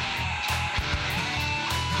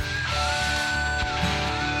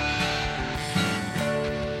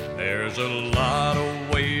 There's a lot of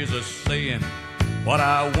ways of saying what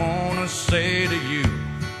I want to say to you.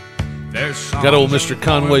 There's Got old Mr.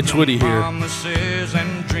 Conway Twitty here. promises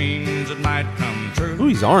and dreams that might come true. Ooh,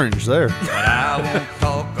 he's orange there. But I won't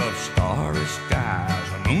talk of starry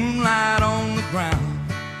skies or moonlight on the ground.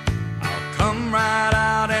 I'll come right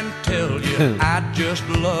out and tell you I'd just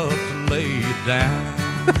love to lay you down.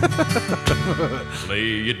 Lay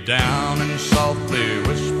you down and softly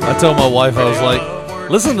whisper. I told my wife, I was like,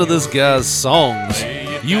 listen to this guy's songs.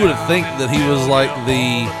 You would think that he was like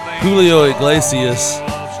the Julio Iglesias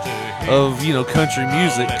of, country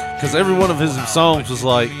music. Because every one of his songs was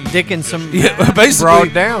like... Dicking some basically,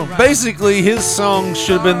 broad down. Basically, his song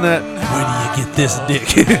should have been that, where do you get this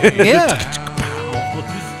dick? Yeah.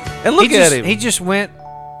 And look at him. He just went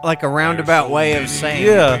like a roundabout way of saying.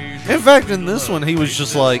 Yeah. In fact, in this one, he was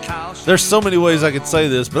just like, "There's so many ways I could say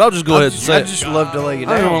this, but I'll just go ahead and say I it. just love to lay you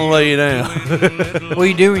I down. don't want to lay you down." What do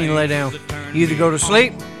you do when you lay down? You either go to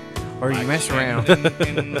sleep or you mess around.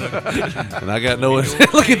 And I got no.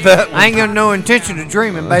 Look at that. I ain't got no intention of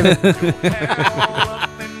dreaming, baby.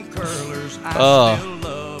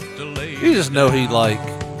 You just know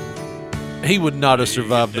he would not have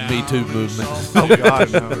survived the Me Too movement. Oh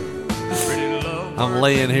God, no. I'm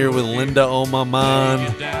laying here with Linda on my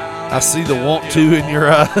mind. I see the want to in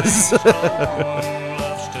your eyes.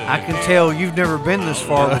 I can tell you've never been this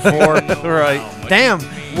far before. Right. Damn,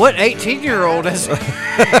 what 18-year-old has...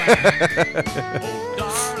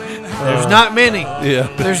 There's not many.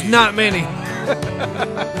 Yeah. There's not many.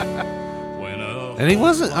 And he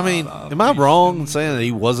wasn't, I mean, am I wrong in saying that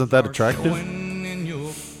he wasn't that attractive?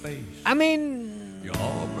 I mean,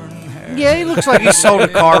 yeah, he looks like he sold a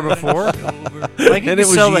car before. Like he And could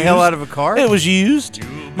sell the hell out of a car. It was used.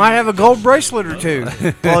 Might have a gold bracelet or two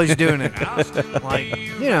while he's doing it. Like,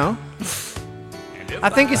 you know. I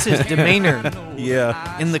think it's his demeanor.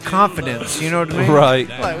 Yeah. And the confidence, you know what I mean? Right.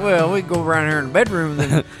 Like, well, we go around here in the bedroom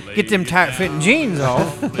and then get them tight-fitting jeans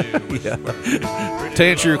off. Yeah. To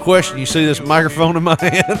answer your question, you see this microphone in my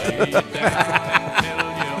hand?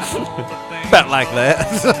 About like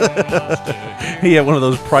that. He had one of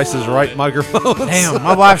those Price is Right microphones. Damn,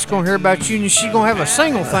 my wife's going to hear about you and she's going to have a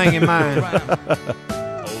single thing in mind.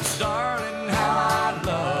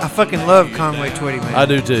 I fucking love Conway Twitty, man. I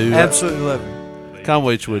do too. Absolutely love him.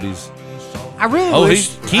 Conway Twitties. I really Oh,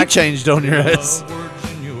 wish... he changed on your ass.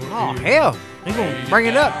 Oh, hell. He's going to bring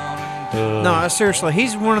it up. No, seriously,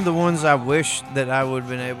 he's one of the ones I wish that I would have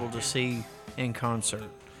been able to see in concert.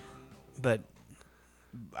 But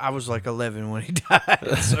I was like 11 when he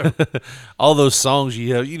died. So. All those songs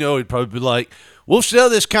you have, you know, he'd probably be like, "We'll sell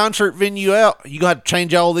this concert venue out. You got to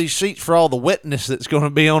change all these seats for all the wetness that's going to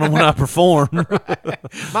be on them when I perform."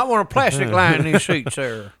 Might want a plastic line these seats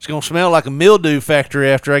there. It's going to smell like a mildew factory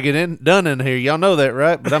after I get done in here. Y'all know that,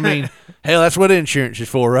 right? But I mean, hell, that's what insurance is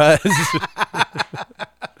for, right?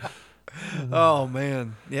 Oh,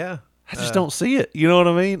 man. Yeah. I just don't see it. You know what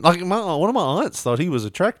I mean? Like one of my aunts thought he was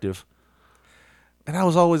attractive. And I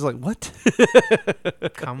was always like, what?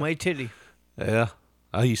 Conway Titty. Yeah.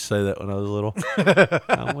 I used to say that when I was little.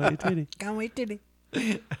 Conway Titty. Conway Titty.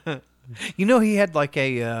 You know, he had like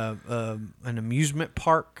a an amusement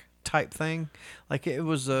park type thing. Like it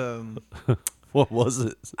was... What was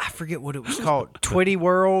it? I forget what it was called. Twitty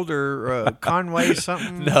World or Conway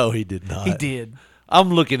something? No, he did not. He did. I'm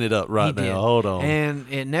looking it up right He now. did. Hold on. And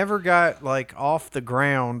it never got like off the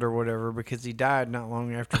ground or whatever because he died not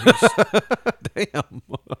long after he Damn.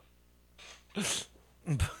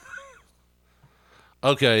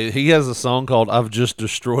 Okay, he has a song called "I've Just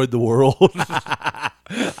Destroyed the World."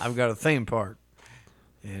 I've got a theme park.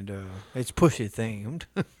 And it's Pussy themed.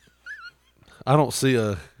 I don't see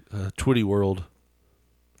a Twitty World.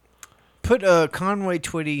 Put Conway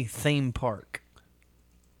Twitty theme park.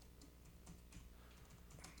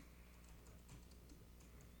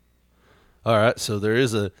 All right, so there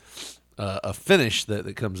is a finish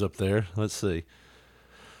that comes up there. Let's see.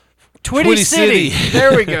 Twitty City.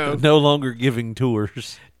 There we go. No longer giving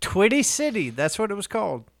tours. Twitty City. That's what it was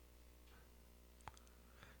called.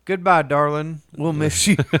 Goodbye, darling. We'll miss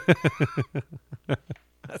you.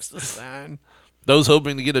 That's the sign. Those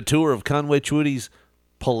hoping to get a tour of Conway Twitty's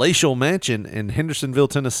palatial mansion in Hendersonville,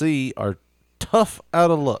 Tennessee, are tough out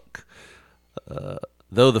of luck.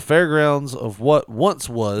 Though the fairgrounds of what once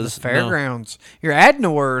was... The fairgrounds. You're adding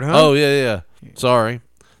a word, huh? Oh, yeah. Sorry.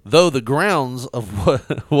 Though the grounds of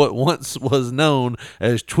what once was known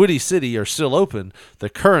as Twitty City are still open, the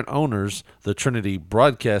current owners, the Trinity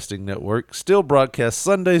Broadcasting Network, still broadcast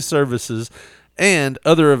Sunday services and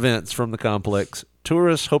other events from the complex.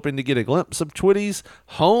 Tourists hoping to get a glimpse of Twitty's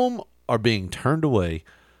home are being turned away.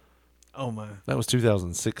 Oh, my. That was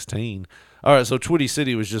 2016. All right, so Twitty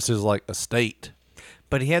City was just his, like, estate.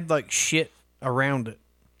 But he had, like, shit around it.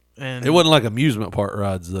 And It wasn't like amusement park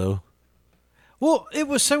rides, though. Well, it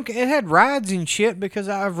was it had rides and shit because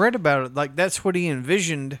I've read about it. Like, that's what he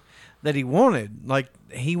envisioned that he wanted. Like,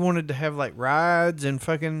 he wanted to have, like, rides and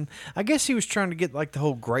fucking... I guess he was trying to get, like, the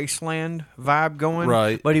whole Graceland vibe going.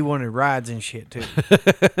 Right. But he wanted rides and shit, too.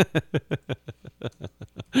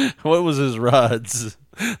 What was his rides?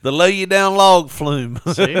 The lay you down log flume.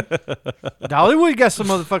 See? Dollywood got some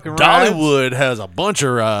motherfucking rides. Dollywood has a bunch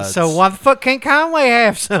of rides. So why the fuck can't Conway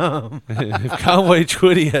have some? If Conway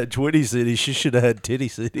Twitty had Twitty City, she should have had Titty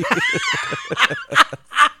City.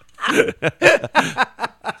 Could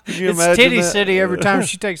you It's imagine Titty that? City every time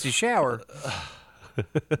she takes a shower.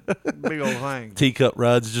 Big old thing. Teacup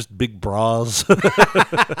rides, just big bras.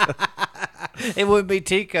 It wouldn't be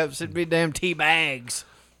teacups. It'd be damn tea bags.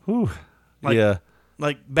 Whew. Like, yeah.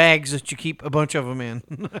 Like bags that you keep a bunch of them in.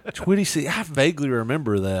 Twitty City. I vaguely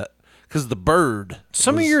remember that because the bird.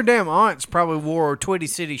 Some of your damn aunts probably wore Twitty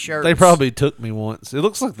City shirts. They probably took me once. It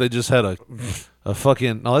looks like they just had a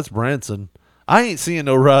fucking. Oh, that's Branson. I ain't seeing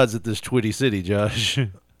no rides at this Twitty City, Josh.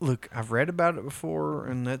 Look, I've read about it before,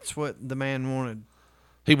 and that's what the man wanted.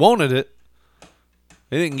 He wanted it.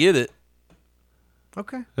 He didn't get it.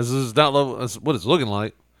 Okay. This is not what it's looking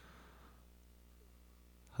like.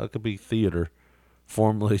 Huckabee Theater,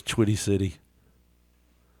 formerly Twitty City,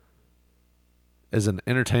 as an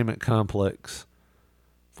entertainment complex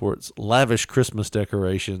for its lavish Christmas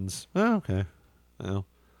decorations. Oh, okay. Well.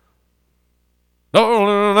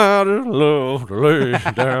 Don't love to lay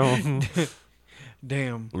down.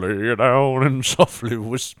 Damn. Lay down and softly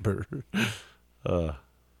whisper.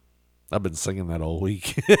 I've been singing that all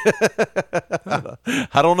week.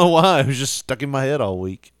 I don't know why. It was just stuck in my head all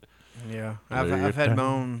week. Yeah, I've had my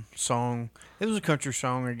own song. It was a country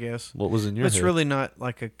song, I guess. What was in your head? It's really not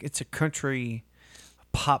like it's a country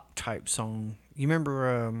pop type song. You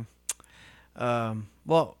remember,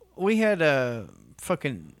 well, we had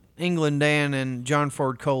fucking England Dan and John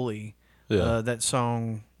Ford Coley. Yeah. That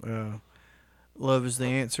song, Love is the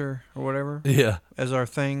Answer or whatever. Yeah. As our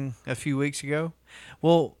thing a few weeks ago.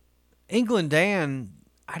 Well, England Dan,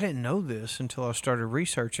 I didn't know this until I started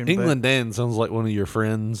researching. England Dan sounds like one of your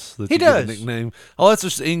friends. That He you give a does. nickname. Oh, that's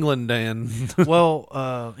just England Dan.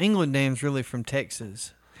 Well, England Dan's really from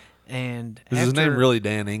Texas. And Is his name really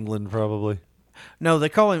Dan England, probably? No, they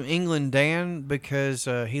call him England Dan because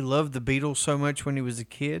he loved the Beatles so much when he was a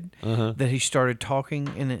kid that he started talking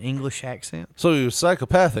in an English accent. So he was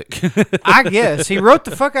psychopathic. I guess. He wrote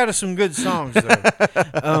the fuck out of some good songs,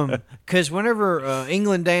 though. Because whenever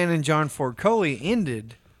England Dan and John Ford Coley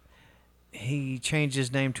ended, he changed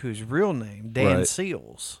his name to his real name, Dan Right.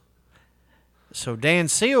 Seals. So Dan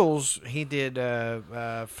Seals, he did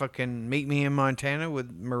fucking Meet Me in Montana with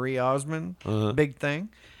Marie Osmond, big thing.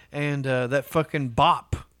 And that fucking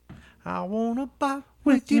bop. I wanna bop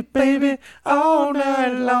with you, baby, all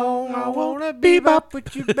night long. I wanna bebop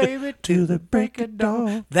with you, baby, till the break of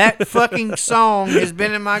dawn. That fucking song has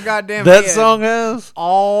been in my goddamn That head song has?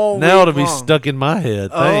 all Now week it'll be long. stuck in my head.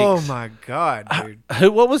 Oh Thanks. my god,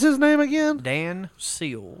 dude. What was his name again? Dan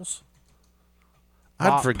Seals. I'd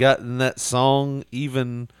Bop. forgotten that song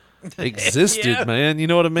even existed, Yeah. man. You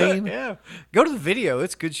know what I mean? Yeah. Go to the video.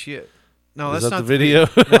 It's good shit. No, Is that's that not the video?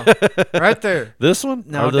 No. Right there. This one?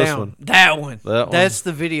 No, or this down. one? That one. That one? That's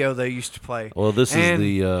the video they used to play. Well, this And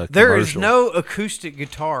is the there is commercial. no acoustic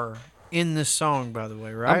guitar in this song, by the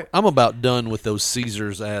way, right? I'm about done with those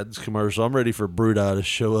Caesars ads commercial. I'm ready for Brute Eye to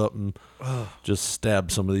show up and just stab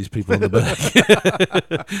some of these people in the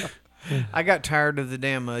back. I got tired of the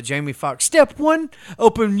damn Jamie Foxx. Step one,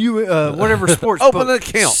 open you whatever sports Open book. an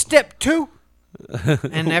account. Step two,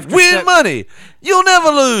 and after Win step, money. You'll never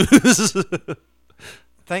lose.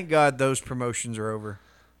 Thank God those promotions are over.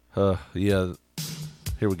 Yeah.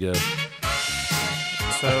 Here we go.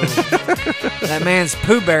 So that man's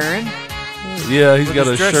Pooh Baron. Yeah, he's with got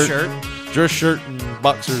a his dress shirt and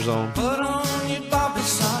boxers on. Put on your Bobby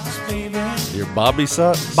socks, baby. Your Bobby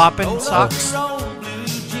socks? Bopping socks.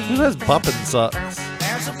 Who has bopping socks?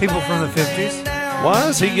 People from the 50s. Why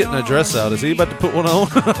is he getting a dress out? Is he about to put one on?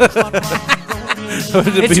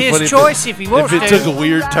 It's his choice if he wants If it to. took a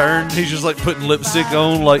weird turn, he's just like putting lipstick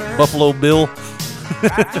on like Buffalo Bill.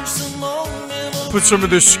 Put some of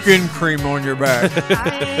this skin cream on your back.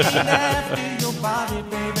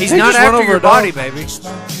 He's He not just went after over your a dog. body, baby.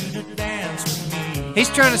 He's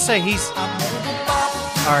trying to say he's...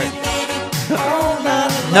 All right.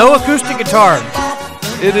 No acoustic guitar.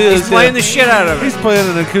 It is. He's playing the shit out of it. He's playing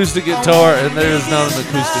an acoustic guitar, and there is not an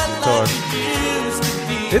acoustic guitar.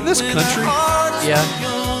 In this country? Yeah.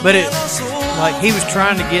 But it's like he was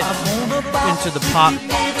trying to get into the pop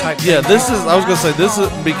type Yeah, thing. this is. I was gonna say this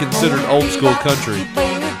would be considered old school country.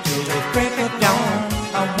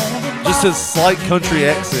 Just his slight country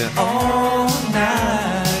accent.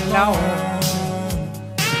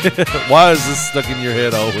 Why is this stuck in your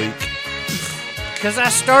head all week? Because I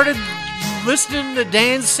started listening to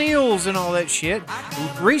Dan Seals and all that shit,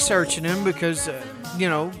 researching him because, you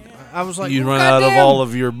know, I was like, You well, run out of goddamn. all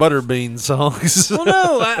of your Butterbean songs. Well,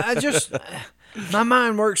 no, I just my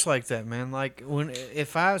mind works like that, man. Like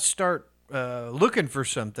if I start looking for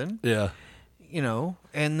something, Yeah. you know,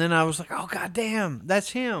 and then I was like, oh goddamn,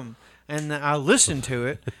 that's him, and I listened to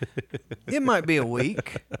it. It might be a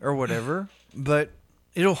week or whatever, but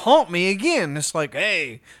it'll haunt me again. It's like,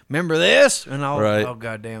 hey, remember this? And I'll, Right. oh,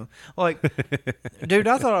 goddamn. Like, dude,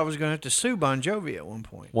 I thought I was going to have to sue Bon Jovi at one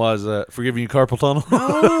point. Why is that? For giving you carpal tunnel?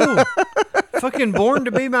 No. Fucking Born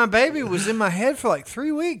to Be My Baby was in my head for like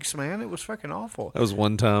 3 weeks, man. It was fucking awful. That was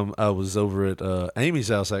one time I was over at Amy's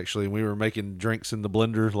house, actually, and we were making drinks in the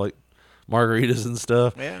blender, like margaritas and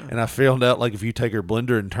stuff. Yeah. And I found out, like, if you take her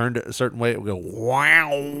blender and turned it a certain way, it would go,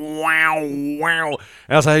 wow, wow, wow. And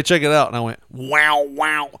I was like, hey, check it out. And I went, wow,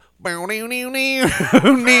 wow. Wow,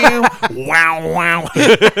 wow.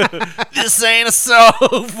 This ain't a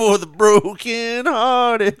song for the broken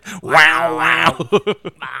hearted. Wow, wow.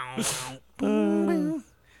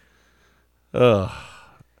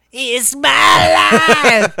 It's my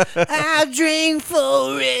life. I drink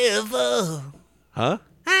forever. Huh?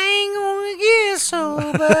 I ain't gonna get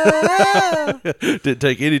sober. Didn't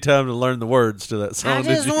take any time to learn the words to that song. I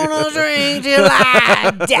just did you? wanna drink till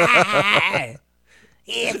I die.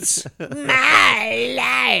 It's my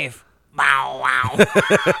life. Bow wow.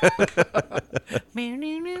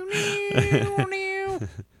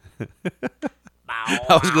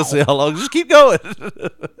 I was gonna see how long. Just keep going.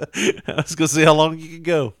 I was gonna see how long you can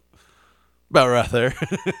go. About right there.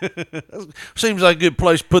 Seems like a good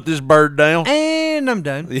place to put this bird down. And I'm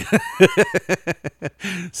done.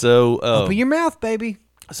 So open your mouth, baby.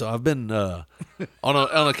 So I've been on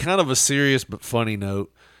a kind of a serious but funny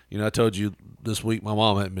note. You know, I told you this week my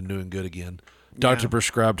mom hadn't been doing good again. Doctor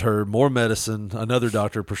prescribed her more medicine. Another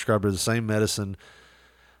doctor prescribed her the same medicine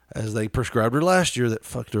as they prescribed her last year that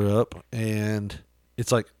fucked her up. And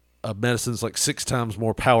it's like a medicine's like 6 times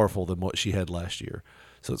more powerful than what she had last year.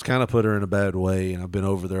 So it's kind of put her in a bad way, and I've been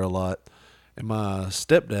over there a lot. And my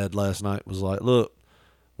stepdad last night was like, look,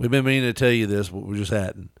 we've been meaning to tell you this, but we just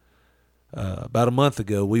hadn't. About a month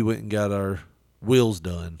ago, we went and got our wills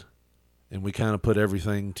done, and we kind of put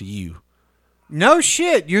everything to you. No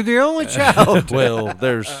shit, you're the only child. Well,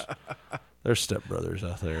 there's stepbrothers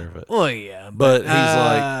out there. But, well, yeah. But he's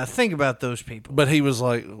like... think about those people. But he was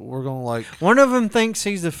like, we're going to like... One of them thinks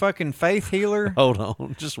he's the fucking faith healer. Hold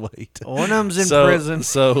on, just wait. One of them's in prison.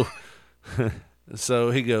 So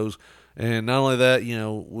he goes, and not only that, you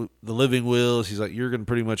know, the living wills, he's like, you're going to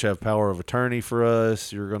pretty much have power of attorney for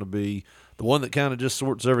us. You're going to be the one that kind of just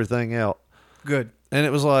sorts everything out. Good. And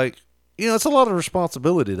it was like, you know, it's a lot of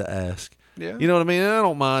responsibility to ask. Yeah. You know what I mean? And I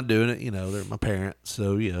don't mind doing it. You know, they're my parents,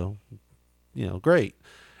 so, you know, great.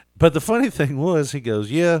 But the funny thing was, he goes,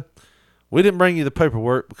 yeah, we didn't bring you the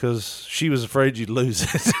paperwork because she was afraid you'd lose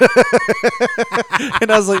it. And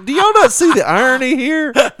I was like, do y'all not see the irony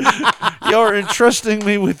here? Y'all are entrusting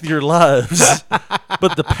me with your lives,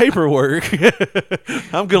 but the paperwork,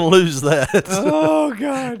 I'm going to lose that. Oh,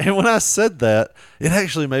 God. And when I said that, it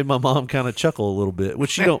actually made my mom kind of chuckle a little bit,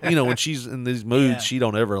 which she don't, you know, when she's in these moods, she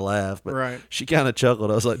don't ever laugh, but she kind of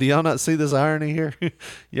chuckled. I was like, do y'all not see this irony here?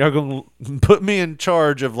 Y'all going to put me in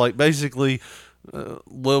charge of like basically,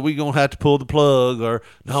 well, we going to have to pull the plug, or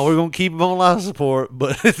no, we're going to keep him on life support,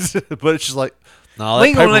 but it's just like, no, we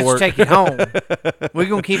ain't going to let you take it home. We're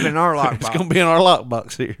going to keep it in our lockbox. It's going to be in our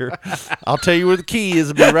lockbox here. I'll tell you where the key is.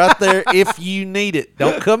 It'll be right there if you need it.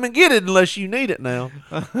 Don't come and get it unless you need it now.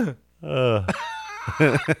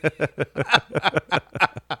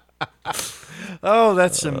 Oh,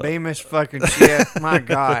 that's some Beamish fucking shit. My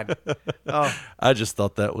God. Oh. I just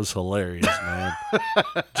thought that was hilarious, man.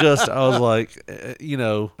 I was like, you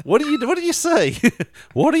know, what do you say?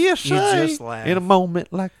 What do you say? You just laugh. In a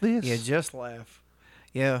moment like this? Yeah, just laugh.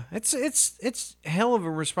 Yeah, it's hell of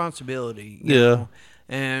a responsibility. Yeah. You know?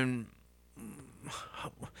 And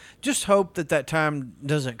just hope that time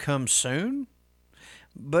doesn't come soon.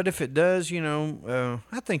 But if it does, you know,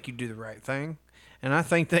 I think you do the right thing. And I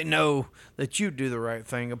think they know that you do the right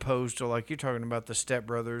thing, opposed to, like, you're talking about the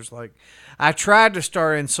stepbrothers. Like, I tried to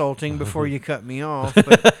start insulting before you cut me off.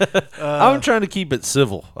 But, I'm trying to keep it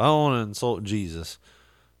civil. I don't want to insult Jesus.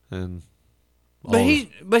 But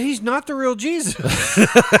he's not the real Jesus.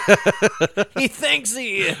 He thinks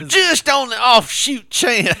he is. Just on the offshoot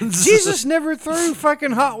chance. Jesus never threw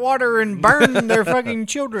fucking hot water and burned their fucking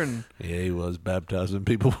children. Yeah, he was baptizing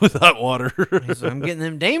people with hot water. So I'm getting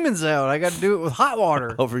them demons out. I got to do it with hot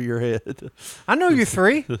water. Over your head. I know you're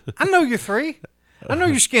 3. I know you're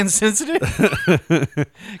skin sensitive.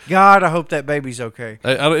 God, I hope that baby's okay.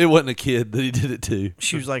 It wasn't a kid that he did it to.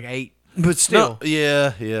 She was like 8, but still. No,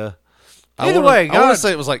 yeah. Either way, I want to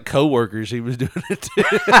say it was like coworkers he was doing it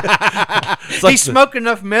to. He smoked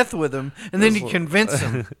enough meth with him, and then he convinced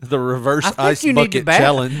them. The reverse ice bucket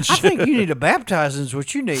challenge. I think you need to baptize is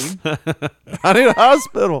what you need. I need a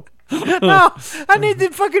hospital. No, I need the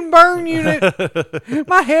fucking burn unit.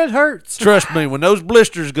 My head hurts. Trust me, when those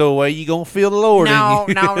blisters go away, you gonna feel the Lord No, in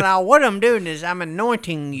you. no. What I'm doing is I'm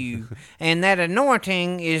anointing you, and that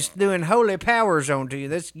anointing is doing holy powers onto you.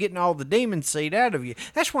 That's getting all the demon seed out of you.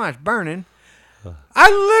 That's why it's burning. I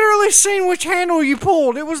literally seen which handle you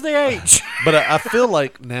pulled. It was the H. But I feel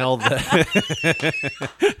like now that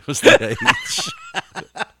it was the H.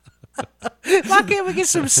 Why can't we get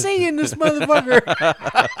some C in this motherfucker?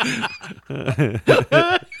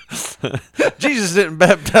 Jesus didn't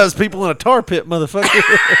baptize people in a tar pit, motherfucker.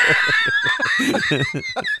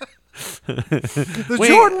 The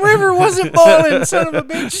Jordan River wasn't boiling, son of a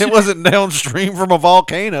bitch. It wasn't downstream from a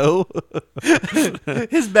volcano.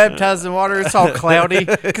 His baptized in water, it's all cloudy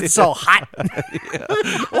because it's all hot. Yeah.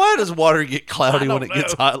 Why does water get cloudy when it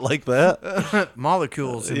gets hot like that?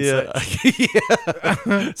 Molecules and Yeah. such. Yeah.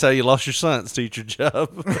 That's how you lost your science teacher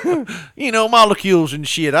job. Molecules and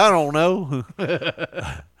shit. I don't know.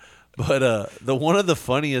 But one of the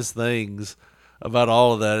funniest things about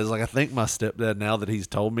all of that is, like, I think my stepdad, now that he's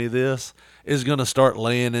told me this, is going to start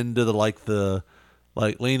laying into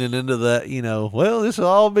leaning into that, well, this will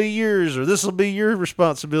all be yours, or this will be your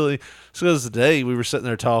responsibility. So it was the day we were sitting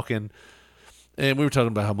there talking, and we were talking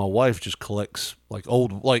about how my wife just collects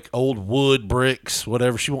old wood, bricks,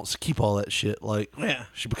 whatever. She wants to keep all that shit. Yeah.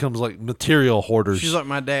 She becomes like material hoarders. She's like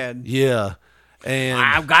my dad. Yeah.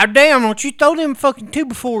 And goddamn, don't you throw them fucking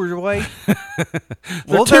 2x4s away.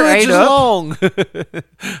 they're 2 they're inches 8 up. long.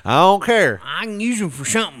 I don't care. I can use them for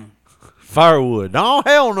something. Firewood. No,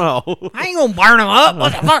 hell no. I ain't gonna burn them up.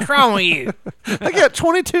 What the fuck's wrong with you? They got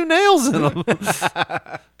 22 nails in them.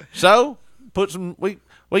 So, put some, we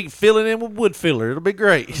can fill it in with wood filler. It'll be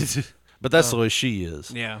great. But that's the way she is.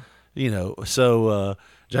 Yeah. So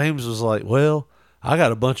James was like, well, I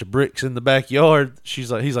got a bunch of bricks in the backyard.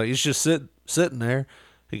 He's like, it's just sitting there.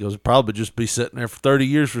 He goes, it'd probably just be sitting there for 30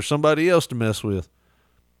 years for somebody else to mess with.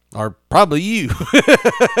 Or probably you.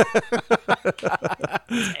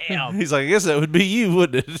 Damn. He's like, I guess that would be you,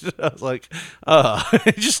 wouldn't it? I was like,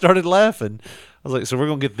 he just started laughing. I was like, so we're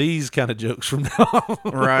going to get these kind of jokes from now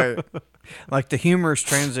on. Right. Like the humorous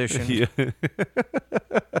transition. Yeah.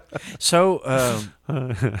 So, I'm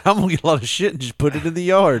going to get a lot of shit and just put it in the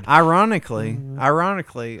yard. Ironically,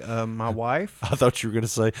 my wife. I thought you were going to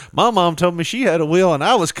say, my mom told me she had a will and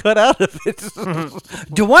I was cut out of it.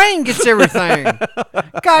 Dwayne gets everything.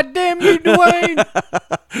 God damn you, Dwayne.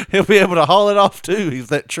 He'll be able to haul it off too. He's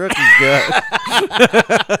that truck he's got.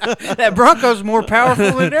 That Bronco's more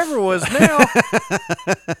powerful than it ever was now.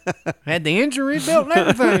 Had the engine rebuilt and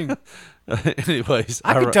everything. Anyways,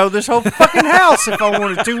 I could tow this whole fucking house if I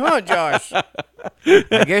wanted to, huh, Josh?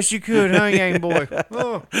 I guess you could, huh, Yang boy?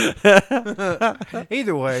 Oh.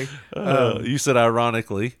 Either way. You said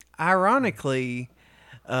ironically. Ironically,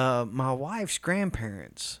 my wife's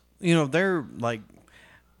grandparents, they're like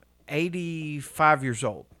 85 years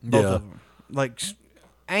old, both of them. Like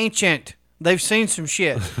ancient. They've seen some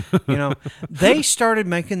shit, They started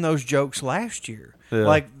making those jokes last year. Yeah.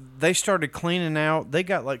 Like, they started cleaning out. They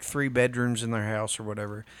got like 3 bedrooms in their house or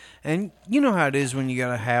whatever. And you know how it is when you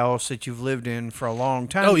got a house that you've lived in for a long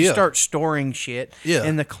time. Oh, you yeah. start storing shit Yeah.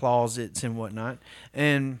 in the closets and whatnot.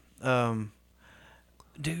 And,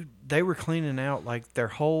 dude, they were cleaning out like their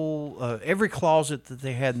whole, every closet that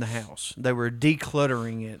they had in the house. They were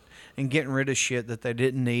decluttering it and getting rid of shit that they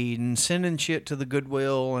didn't need and sending shit to the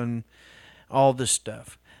Goodwill and all this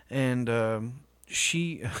stuff. And,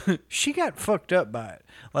 she got fucked up by it.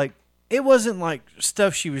 Like, it wasn't like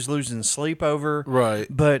stuff she was losing sleep over. Right.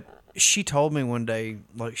 But she told me one day,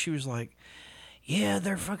 like, she was like, yeah,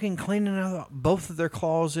 they're fucking cleaning out both of their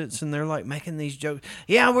closets and they're like making these jokes.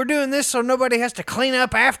 Yeah, we're doing this so nobody has to clean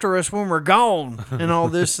up after us when we're gone and all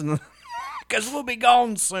this and because we'll be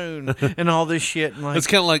gone soon and all this shit. And like, It's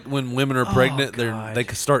kind of like when women are pregnant, God. they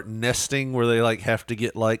can start nesting where they like have to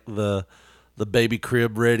get like the baby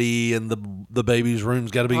crib ready and the baby's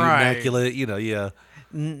room's got to be immaculate, yeah.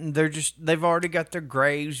 They've already got their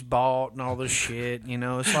graves bought and all this shit,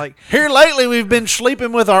 It's like, Here lately we've been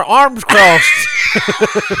sleeping with our arms crossed.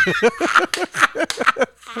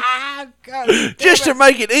 Just to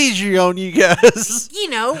make it easier on you guys.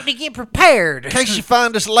 to get prepared. In case you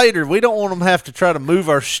find us later, we don't want them to have to try to move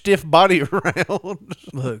our stiff body around.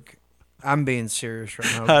 Look, I'm being serious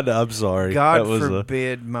right now. I'm sorry. God That was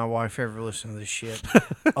forbid my wife ever listen to this shit.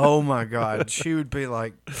 Oh my God. She would be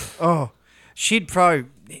like, she'd probably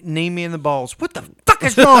knee me in the balls. What the fuck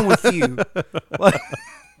is wrong with you?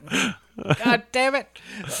 God damn it.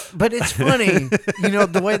 But it's funny,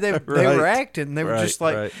 the way they were acting. They were just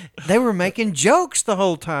like, they were making jokes the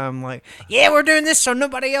whole time. Like, yeah, we're doing this so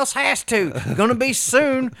nobody else has to. Gonna be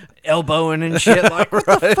soon. Elbowing and shit. Like, what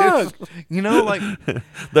the fuck? Like.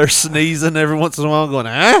 They're sneezing every once in a while going,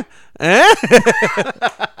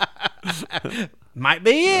 Might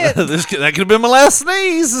be it. That could have been my last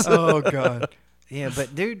sneeze. Oh, God. Yeah,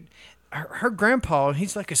 but dude, her grandpa,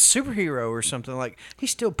 he's like a superhero or something. Like, he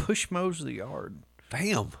still push mows the yard.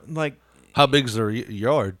 Damn. Like, how big's their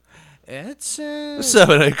yard? It's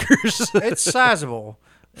 7 acres. It's sizable.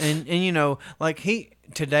 And like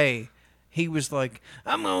today, he was like,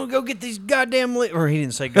 I'm going to go get these goddamn or he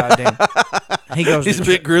didn't say goddamn. He's a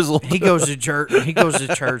bit grizzled. He goes to church. He goes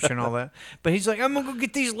to church and all that. But he's like, I'm going to go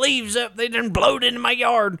get these leaves up. They done blowed into my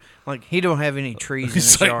yard. Like, he don't have any trees in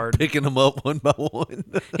his yard. Picking them up one by one.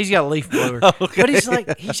 He's got a leaf blower. Okay. But he's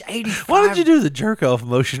like, he's 85. Why did you do the jerk off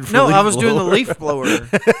motion for No, leaf I was doing the blower? leaf blower.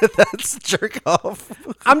 That's jerk off.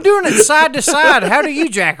 I'm doing it side to side. How do you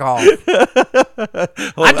jack off? I do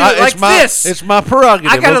it like this. It's my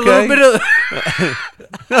prerogative. I got a little bit of.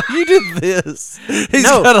 You did this. He's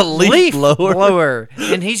got a leaf blower.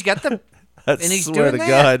 And he's got the. I and he's swear to doing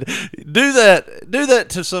God, do that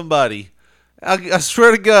to somebody. I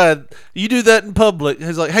swear to God, you do that in public.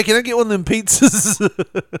 He's like, hey, can I get one of them pizzas?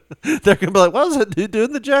 They're gonna be like, why is that dude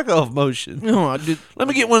doing the jack off motion? No, I did. Let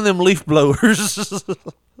me get one of them leaf blowers.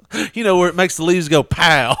 Where it makes the leaves go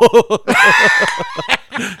pow.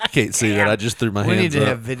 Can't see that. I just threw my hands up. We need to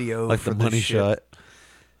have video like for the money this shot.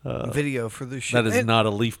 Video for this shit. That is not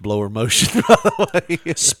a leaf blower motion, by the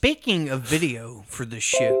way. Speaking of video for this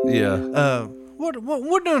shit, yeah.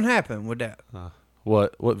 What done happen with that?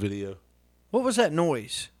 What video? What was that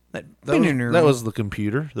noise? That was the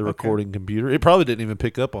computer, the recording computer. It probably didn't even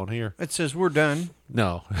pick up on here. It says we're done.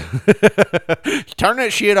 No. Turn that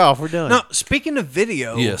shit off. We're done. No, speaking of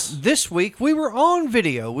video, yes. This week we were on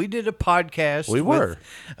video. We did a podcast. We were.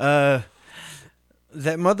 That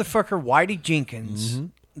motherfucker Whitey Jenkins. Mm-hmm.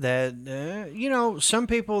 That, some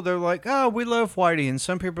people, they're like, oh, we love Whitey. And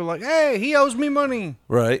some people are like, hey, he owes me money.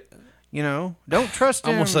 Right. Don't trust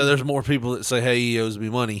him. I'm going to say there's more people that say, hey, he owes me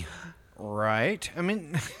money. Right. I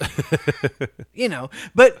mean,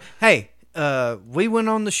 but hey, we went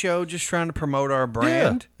on the show just trying to promote our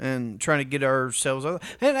brand and trying to get ourselves out.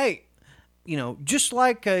 And hey, just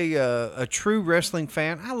like a true wrestling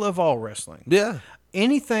fan, I love all wrestling. Yeah.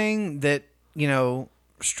 Anything that,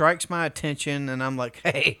 strikes my attention and I'm like,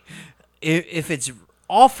 hey, if it's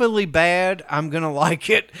awfully bad, I'm going to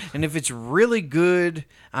like it. And if it's really good,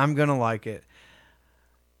 I'm going to like it.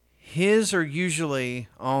 His are usually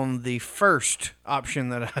on the first option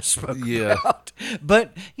that I spoke about.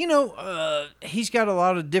 But, he's got a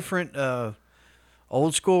lot of different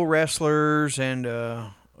old school wrestlers and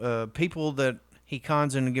people that he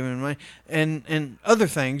cons into giving money and other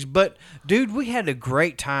things. But, dude, we had a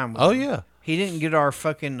great time with him. Yeah. He didn't get our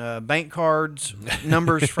fucking bank cards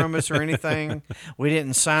numbers from us or anything. We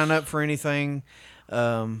didn't sign up for anything.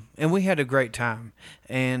 And we had a great time.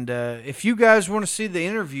 And if you guys want to see the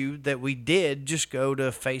interview that we did, just go to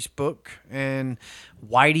Facebook and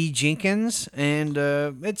Whitey Jenkins. And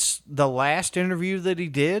it's the last interview that he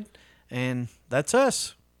did. And that's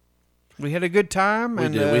us. We had a good time. We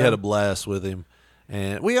did. We had a blast with him.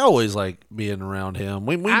 And we always like being around him.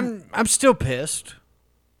 I'm still pissed.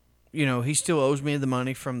 He still owes me the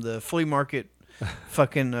money from the flea market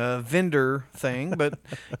fucking vendor thing, but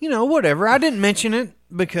whatever. I didn't mention it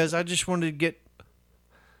because I just wanted to get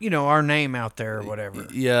our name out there or whatever.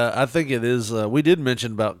 Yeah, I think it is. We did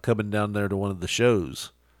mention about coming down there to one of the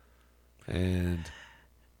shows, and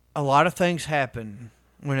a lot of things happen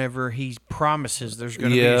whenever he promises there's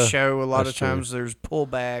going to be a show. A lot of times there's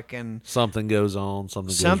pullback and something goes on.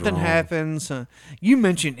 Something happens. You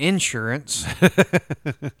mentioned insurance,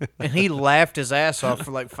 and he laughed his ass off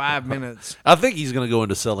for like 5 minutes. I think he's going to go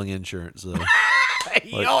into selling insurance, though.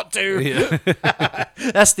 He ought to. Yeah.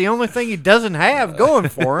 That's the only thing he doesn't have going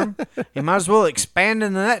for him. He might as well expand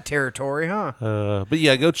into that territory, huh? But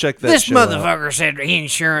yeah, go check that This show motherfucker out. said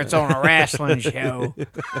insurance on a wrestling show.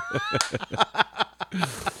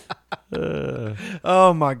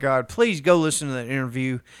 Oh, my God. Please go listen to that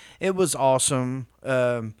interview. It was awesome.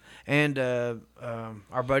 And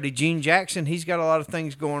our buddy Gene Jackson, he's got a lot of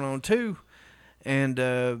things going on, too. And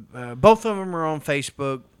both of them are on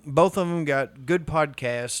Facebook. Both of them got good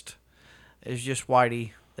podcast. It's just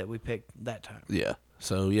Whitey that we picked that time. Yeah.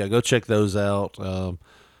 So, yeah, go check those out.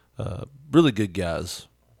 Really good guys.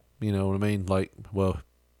 You know what I mean? Like, well,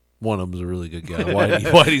 One of them's a really good guy.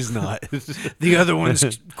 Whitey's not. The other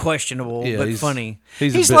one's questionable, Yeah, but funny.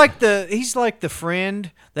 he's He's a like the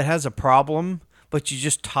friend that has a problem, but you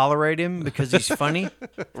just tolerate him because he's funny.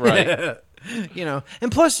 Right. You know,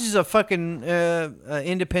 and plus he's a fucking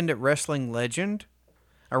independent wrestling legend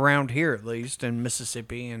around here, at least in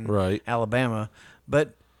Mississippi and Right. Alabama.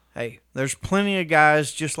 But hey, there's plenty of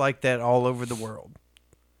guys just like that all over the world.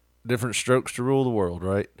 Different strokes to rule the world,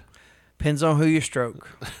 right? Depends on who you stroke.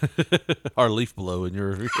 Our leaf blow in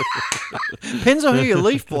your. Depends on who you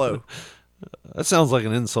leaf blow. That sounds like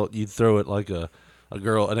an insult you'd throw at like an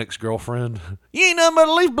ex-girlfriend. You ain't nothing but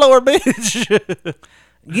a leaf blower, bitch.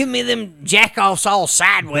 Give me them jack-offs all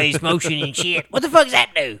sideways motion and shit. What the fuck does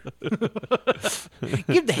that do?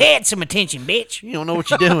 Give the head some attention, bitch. You don't know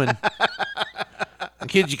what you're doing.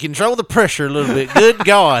 Kids, you control the pressure a little bit. Good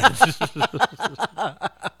God.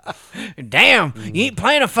 Damn, you ain't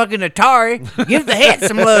playing a fucking Atari. Give the head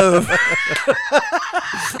some love.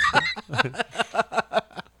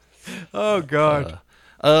 Oh, God.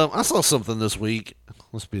 I saw something this week.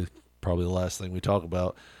 This will be probably the last thing we talk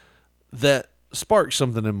about. That sparked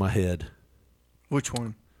something in my head. Which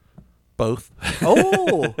one? Both.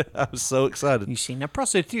 Oh. I was so excited. You seen a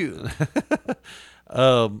prostitute.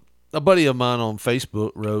 A buddy of mine on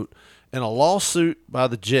Facebook wrote, in a lawsuit by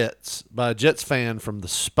a Jets fan from the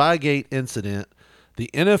Spygate incident, the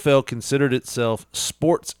NFL considered itself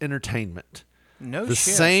sports entertainment. No The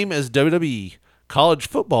shit. same as WWE. College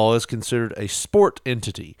football is considered a sport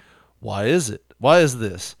entity. Why is it? Why is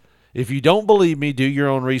this? If you don't believe me, do your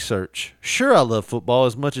own research. Sure, I love football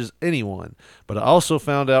as much as anyone, but I also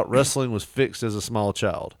found out wrestling was fixed as a small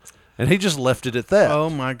child. And he just left it at that. Oh,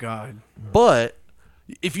 my God. But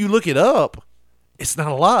if you look it up, it's not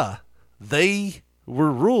a lie. They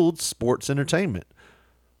were ruled sports entertainment,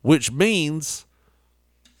 which means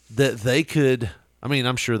that they could, I mean,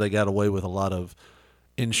 I'm sure they got away with a lot of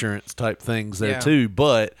insurance type things there too,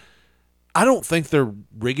 but I don't think they're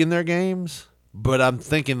rigging their games, but I'm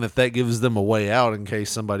thinking that gives them a way out in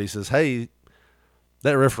case somebody says, hey,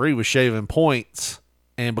 that referee was shaving points,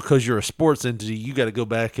 and because you're a sports entity, you got to go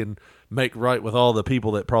back and make right with all the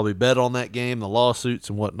people that probably bet on that game, the lawsuits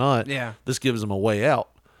and whatnot. Yeah. This gives them a way out.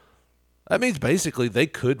 That means basically they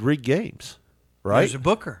could rig games, right? There's a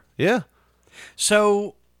booker. Yeah.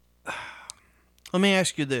 So, let me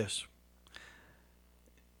ask you this.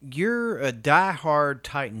 You're a diehard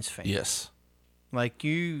Titans fan. Yes. Like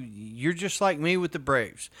you're just like me with the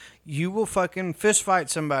Braves. You will fucking fist fight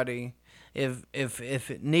somebody if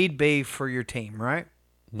it need be for your team, right?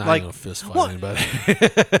 Not like, gonna fist fight well, anybody.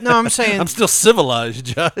 No, I'm saying I'm still civilized,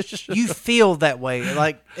 Josh. you feel that way.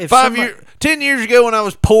 Like if 10 years ago when I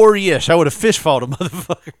was poor, yes, I would have fist fought a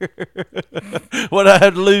motherfucker. What I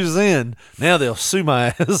had to lose then. Now they'll sue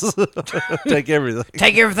my ass. Take everything.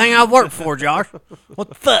 Take everything I worked for, Josh. What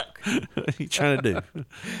the fuck? What are you trying to do?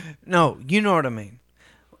 No, you know what I mean.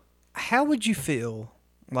 How would you feel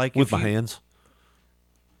like With if my you, hands?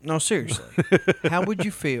 No, seriously. How would you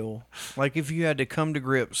feel like if you had to come to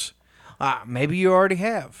grips? Maybe you already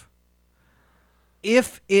have.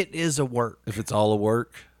 If it is a work. If it's all a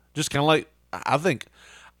work. Just kind of like,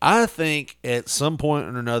 I think at some point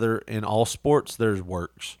or another in all sports, there's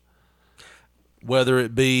works. Whether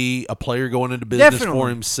it be a player going into business Definitely. for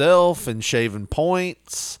himself and shaving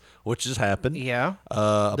points, which has happened. Yeah.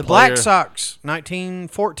 The The Black Sox,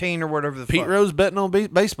 1914 or whatever the Pete fuck. Rose betting on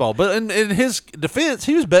baseball. But in his defense,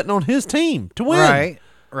 he was betting on his team to win.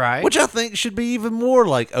 Right. Which I think should be even more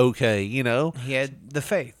like, okay, you know. He had the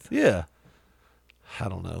faith. Yeah. I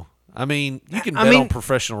don't know. I mean, you can bet on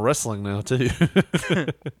professional wrestling now, too.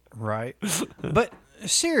 Right. But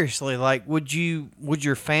seriously, like, would your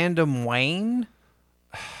fandom wane?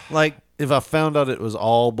 Like, if I found out it was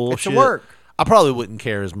all bullshit, it's a work. I probably wouldn't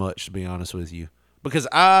care as much, to be honest with you. Because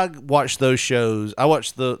I watch those shows, I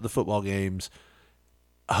watch the football games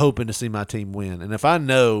hoping to see my team win. And if I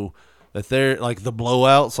know that they're like the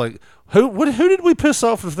blowouts, like who did we piss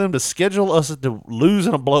off of them to schedule us to lose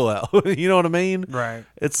in a blowout? You know what I mean? Right.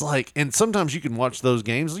 It's like, and sometimes you can watch those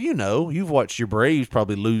games. You know, you've watched your Braves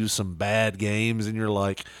probably lose some bad games, and you're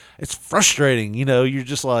like, it's frustrating. You know, you're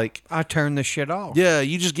just like, I turn this shit off. yeah,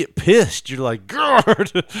 you just get pissed. You're like,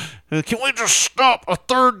 God, can we just stop a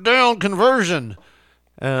third down conversion?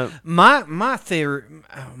 My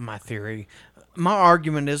theory. My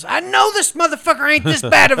argument is, I know this motherfucker ain't this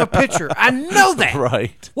bad of a pitcher. I know that.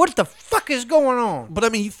 Right. What the fuck is going on? But I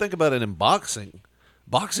mean, you think about it in boxing.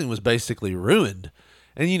 Boxing was basically ruined.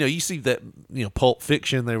 And, you know, you see that, you know, Pulp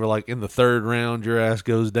Fiction, they were like, in the third round, your ass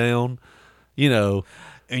goes down, you know.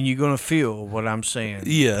 And you're going to feel what I'm saying.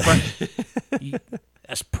 Yeah.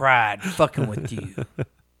 That's pride fucking with you.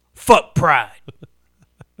 Fuck pride.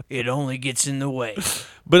 It only gets in the way.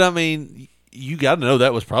 But I mean, you got to know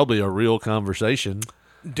that was probably a real conversation,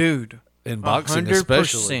 dude. In boxing, 100%.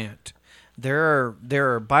 especially. There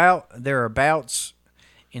are bouts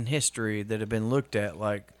in history that have been looked at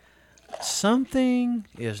like something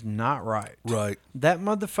is not right. Right. That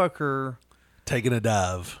motherfucker taking a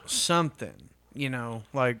dive. Something,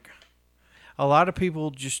 like a lot of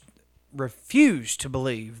people just refuse to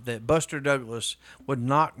believe that Buster Douglas would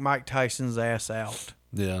knock Mike Tyson's ass out.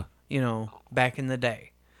 Yeah. Back in the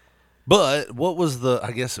day. But what was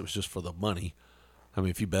I guess it was just for the money. I mean,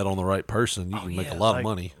 if you bet on the right person, you can make a lot of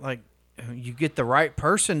money. Like, you get the right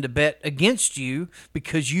person to bet against you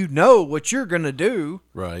because you know what you're going to do.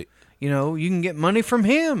 Right. You can get money from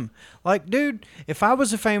him. Like, dude, if I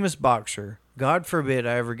was a famous boxer, God forbid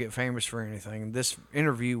I ever get famous for anything, this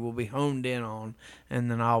interview will be honed in on,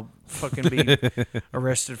 and then I'll fucking be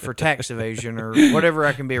arrested for tax evasion or whatever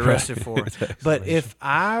I can be arrested for. But if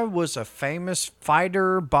I was a famous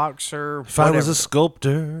fighter, boxer, if I was a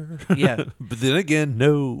sculptor, yeah. But then again,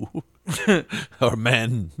 no. Or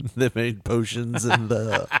man that made potions in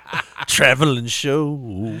the traveling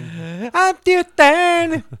show. I'm just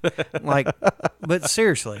there. But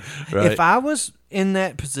seriously, right. If I was in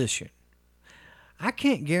that position, I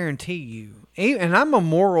can't guarantee you, and I'm a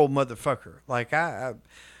moral motherfucker. Like I'm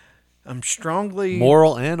strongly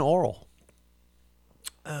moral and oral.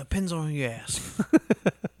 Depends on who you ask.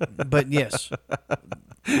 But yes,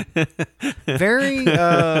 very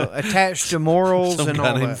attached to morals. Some and guy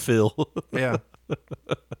all named that. Phil. Yeah.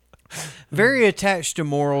 Very attached to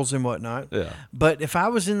morals and whatnot. Yeah. But if I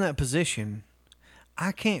was in that position,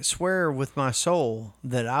 I can't swear with my soul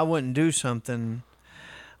that I wouldn't do something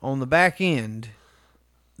on the back end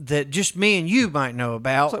that just me and you might know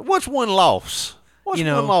about. Like, what's one loss? What's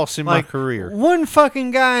one loss in my career? One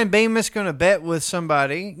fucking guy in Bemis going to bet with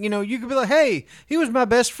somebody. You could be like, hey, he was my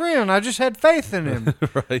best friend. I just had faith in him.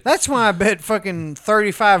 Right. That's why I bet fucking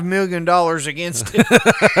 $35 million against him.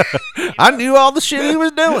 I knew all the shit he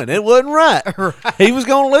was doing. It wasn't right. Right. He was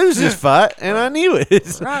going to lose his fight, and I knew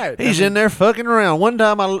it. Right. He's in there fucking around. One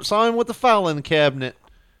time I saw him with the filing cabinet.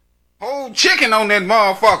 Whole chicken on that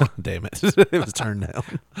motherfucker. Damn it. It was turned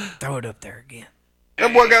down. Throw it up there again.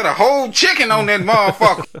 That boy got a whole chicken on that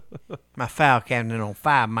motherfucker. My file cabinet on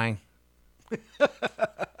fire, man.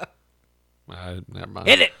 Never mind.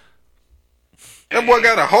 Hit it. That boy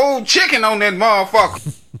got a whole chicken on that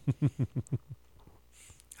motherfucker.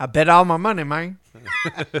 I bet all my money, man.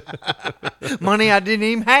 Money I didn't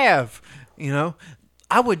even have.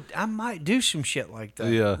 I might do some shit like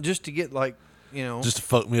that. Yeah. Just to get just to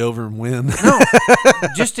fuck me over and win. No,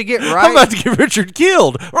 just to get right. I'm about to get Richard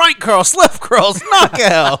killed. Right cross, left cross,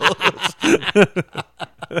 knockout.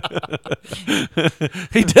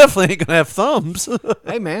 He definitely ain't gonna have thumbs.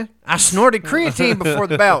 Hey man, I snorted creatine before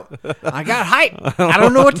the bout. I got hype. I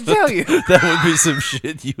don't know what to tell you. That would be some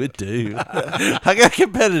shit you would do. I got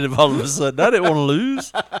competitive all of a sudden. I didn't want to lose.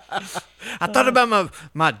 I thought about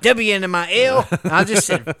my W and my L. And I just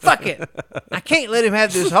said, fuck it. I can't let him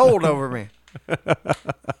have this hold over me.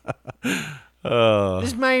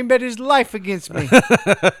 This man bet his life against me.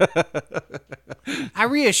 I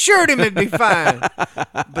reassured him it'd be fine.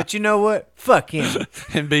 But you know what? Fuck him.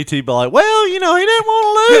 And BT be like, well, he didn't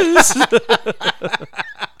want to lose.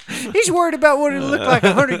 He's worried about what it'll look like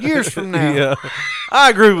 100 years from now. Yeah, I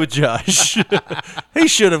agree with Josh. He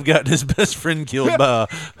should have gotten his best friend killed by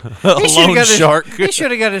a lone shark. He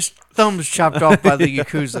should have got his thumbs chopped off by the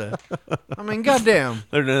Yakuza. I mean, goddamn.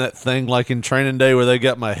 They're doing that thing like in Training Day where they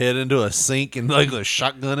got my head into a sink and like a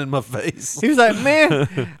shotgun in my face. He was like,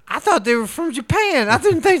 man, I thought they were from Japan. I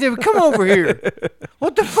didn't think they would come over here.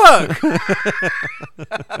 What the fuck?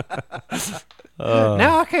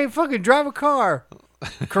 Now I can't fucking drive a car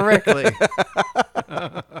correctly.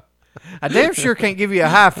 I damn sure can't give you a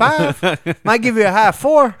high five. Might give you a high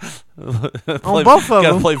four on both of them.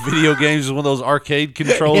 Gotta play video games with one of those arcade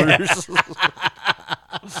controllers.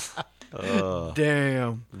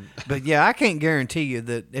 Damn. But yeah, I can't guarantee you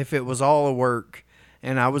that if it was all a work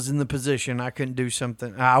and I was in the position, I couldn't do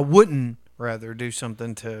something. I wouldn't rather do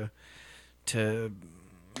something to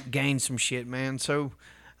gain some shit, man. So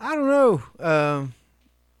I don't know.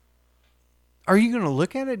 Are you going to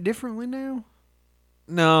look at it differently now?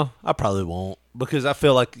 No, I probably won't, because I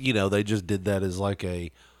feel like, they just did that as like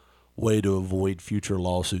a way to avoid future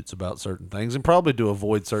lawsuits about certain things and probably to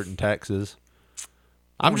avoid certain taxes.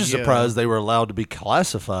 I'm just surprised they were allowed to be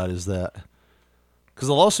classified as that, because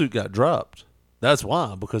the lawsuit got dropped. That's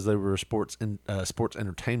why, because they were a sports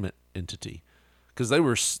entertainment entity, because they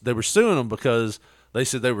were suing them because they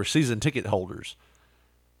said they were season ticket holders.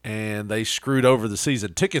 and they screwed over the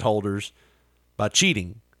season ticket holders by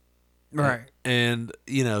cheating. Right. And,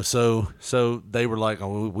 so they were like,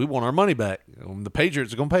 oh, we want our money back. The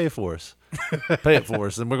Patriots are going to pay it for us.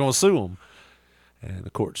 And we're going to sue them. And the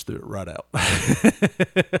courts threw it right out.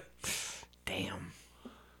 Damn.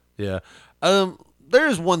 Yeah. There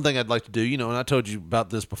is one thing I'd like to do, and I told you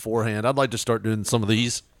about this beforehand. I'd like to start doing some of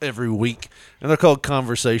these every week, and they're called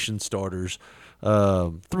conversation starters.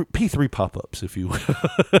 P3 pop-ups, if you will.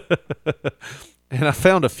 And I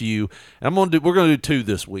found a few. And we're going to do 2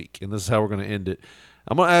 this week, and this is how we're going to end it.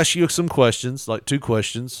 I'm going to ask you some questions, like 2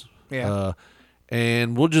 questions. Yeah.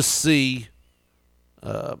 And we'll just see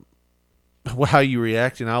how you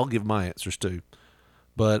react, and I'll give my answers too.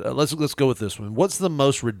 But let's go with this one. What's the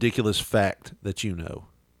most ridiculous fact that you know?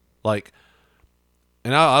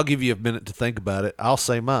 And I'll give you a minute to think about it. I'll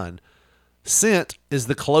say mine. Scent is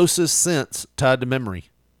the closest sense tied to memory.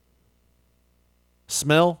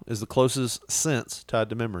 Smell is the closest sense tied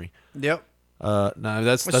to memory. Yep. No,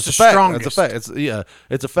 that's a fact. Strongest? That's a fact.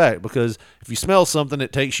 It's a fact, because if you smell something,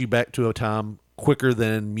 it takes you back to a time quicker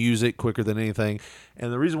than music, quicker than anything.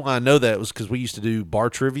 And the reason why I know that was because we used to do bar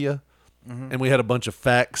trivia, and we had a bunch of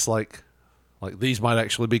facts like these might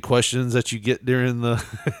actually be questions that you get during the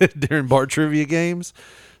during bar trivia games.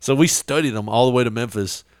 So we studied them all the way to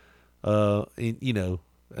Memphis, and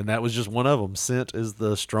that was just one of them. Scent is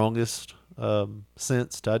the strongest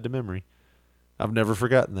sense tied to memory. I've never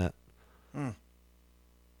forgotten that.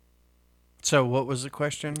 So what was the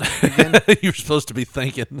question again? You were supposed to be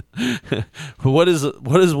thinking. What is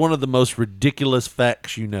one of the most ridiculous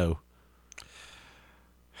facts you know?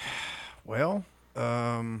 Well,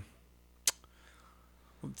 let's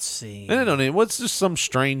see. No. What's just some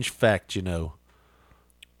strange fact you know?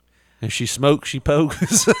 If she smokes, she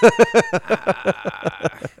pokes.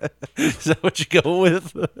 Is that what you go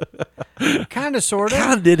with? Kind of, sort of.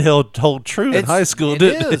 Kind of did hold true in high school,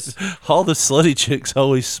 didn't it? All the slutty chicks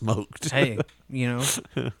always smoked. Hey,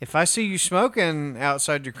 if I see you smoking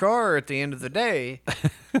outside your car at the end of the day,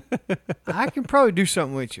 I can probably do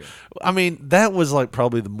something with you. I mean, that was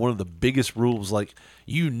probably one of the biggest rules.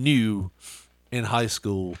 You knew in high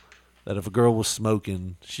school that if a girl was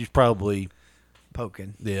smoking, she's probably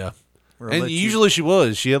poking. Yeah. And usually she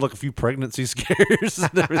was. She had a few pregnancy scares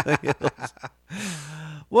and everything else.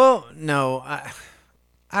 Well, no, I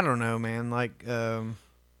don't know, man.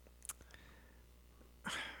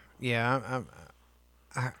 Yeah,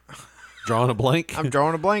 I'm drawing a blank. I'm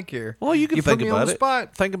drawing a blank here. Well, you can put think me about on the it.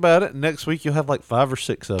 spot. Think about it. Next week you'll have 5 or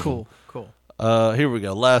 6 of them. Cool. Here we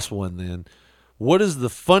go. Last one then. What is the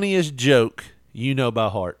funniest joke you know by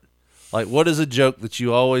heart? What is a joke that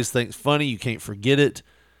you always think's funny? You can't forget it.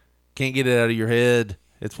 Can't get it out of your head.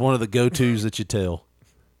 It's one of the go-tos that you tell.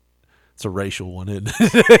 It's a racial one, isn't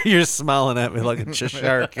it? You're smiling at me like a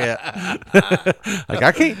Cheshire cat.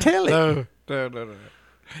 I can't tell it.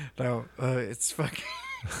 No. It's fucking.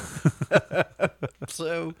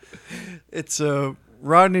 So, it's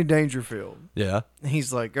Rodney Dangerfield. Yeah.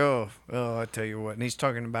 He's like, oh, I tell you what. And he's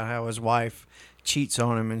talking about how his wife cheats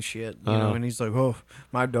on him and shit. You know, and he's like, oh,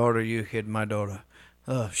 my daughter, you hid my daughter.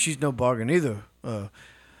 She's no bargain either.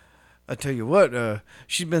 I tell you what,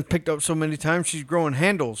 she's been picked up so many times, she's growing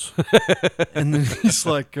handles. And then he's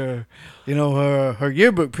like, her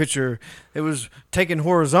yearbook picture, it was taken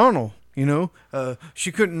horizontal.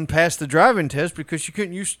 She couldn't pass the driving test because she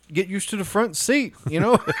couldn't get used to the front seat.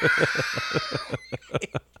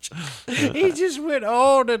 He just went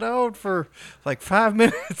on and on for 5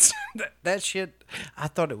 minutes. That shit, I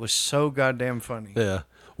thought it was so goddamn funny. Yeah.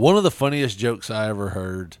 One of the funniest jokes I ever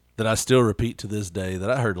heard that I still repeat to this day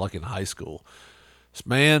that I heard in high school. This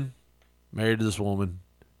man married to this woman.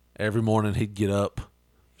 Every morning he'd get up,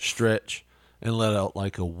 stretch, and let out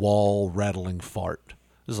a wall rattling fart.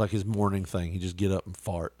 This is his morning thing. He'd just get up and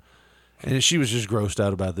fart. And she was just grossed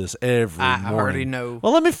out about this every morning. I already know.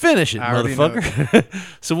 Well, let me finish it, motherfucker.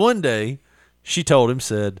 So one day, she told him,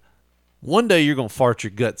 said, one day you're going to fart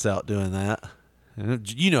your guts out doing that.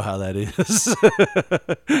 And you know how that is.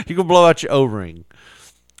 You're going to blow out your O-ring.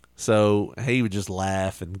 So he would just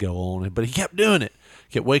laugh and go on. But he kept doing it.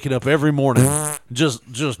 Kept waking up every morning, just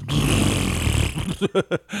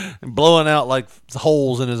and blowing out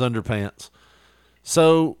holes in his underpants.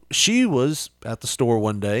 So she was at the store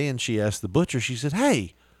one day, and she asked the butcher, she said,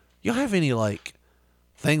 hey, y'all have any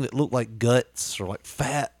thing that looked like guts or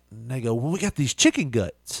fat? And they go, well, we got these chicken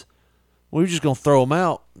guts. We're just going to throw them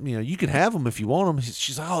out. You can have them if you want them.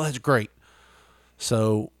 She's like, oh, that's great.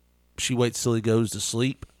 So she waits till he goes to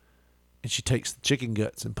sleep, and she takes the chicken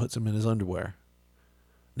guts and puts them in his underwear.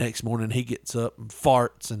 Next morning, he gets up and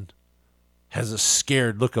farts and has a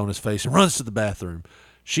scared look on his face and runs to the bathroom.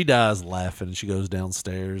 she dies laughing, and she goes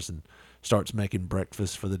downstairs and starts making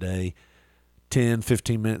breakfast for the day. 10,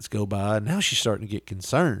 15 minutes go by, and now she's starting to get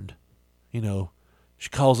concerned. You know, she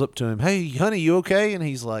calls up to him, "Hey, honey, you okay?" And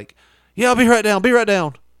he's like, "Yeah, I'll be right down,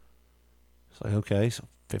 It's like, okay, so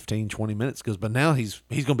 15, 20 minutes goes by. Now he's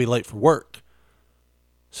going to be late for work.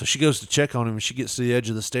 So she goes to check on him, and she gets to the edge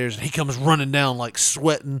of the stairs, and he comes running down, like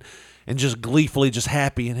sweating and just gleefully just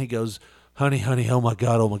happy. And he goes, honey, oh my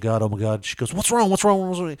God. She goes, what's wrong? What's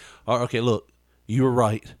wrong? Okay, look, you were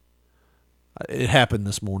right. It happened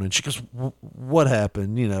this morning. She goes, what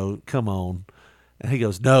happened? You know, come on. And he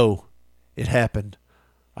goes, no, it happened.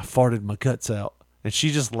 I farted my guts out. And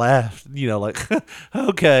she just laughed, you know, like,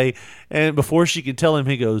 okay. And before she could tell him,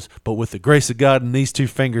 he goes, but with the grace of God and these two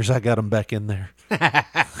fingers, I got them back in there.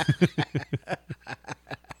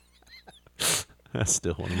 That's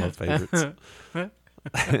still one of my favorites.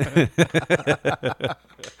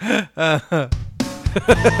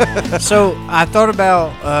 So I thought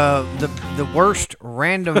about the worst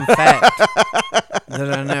random fact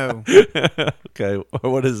that I know. Okay,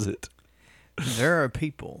 what is it? There are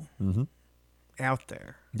people out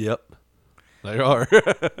there. Yep, they are.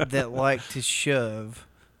 that like to shove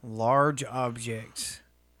large objects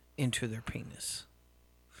into their penis.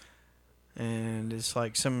 And it's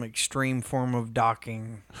like some extreme form of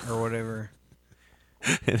docking or whatever.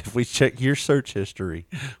 And if we check your search history,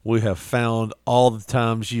 we have found all the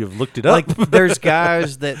times you have looked it up. Like there's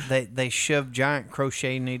guys that they shove giant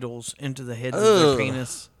crochet needles into the heads of their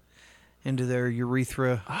penis, into their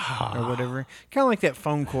urethra or whatever. Kind of like that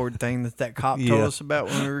phone cord thing that cop told us about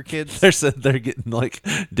when we were kids. They're getting like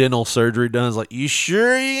dental surgery done. It's like, you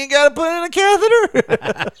sure you ain't got to put in a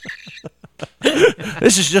catheter?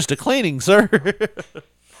 This is just a cleaning, sir.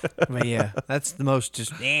 But yeah, that's the most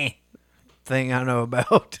just thing I know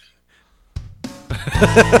about.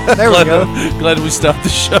 There we go. Glad we stopped the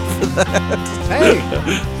show for that. Hey,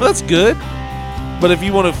 well, that's good. But if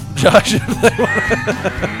you want to, Josh,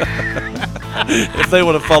 if they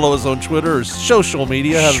want to follow us on Twitter or social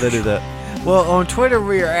media, how do they do that? Well, on Twitter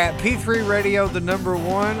we are at P3 Radio, the number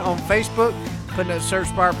 1. On Facebook, put in that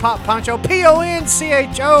search bar, Pop Poncho,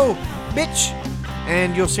 Poncho, bitch,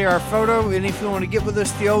 and you'll see our photo. And if you want to get with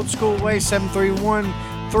us the old school way,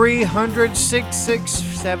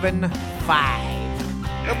 731-300-6675.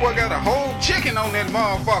 That boy got a whole chicken on that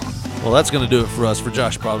motherfucker. Well, that's going to do it for us. For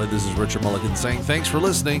Josh Bradley, this is Richard Mulligan saying thanks for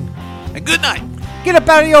listening and good night. Get up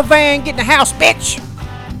out of your van, get in the house, bitch.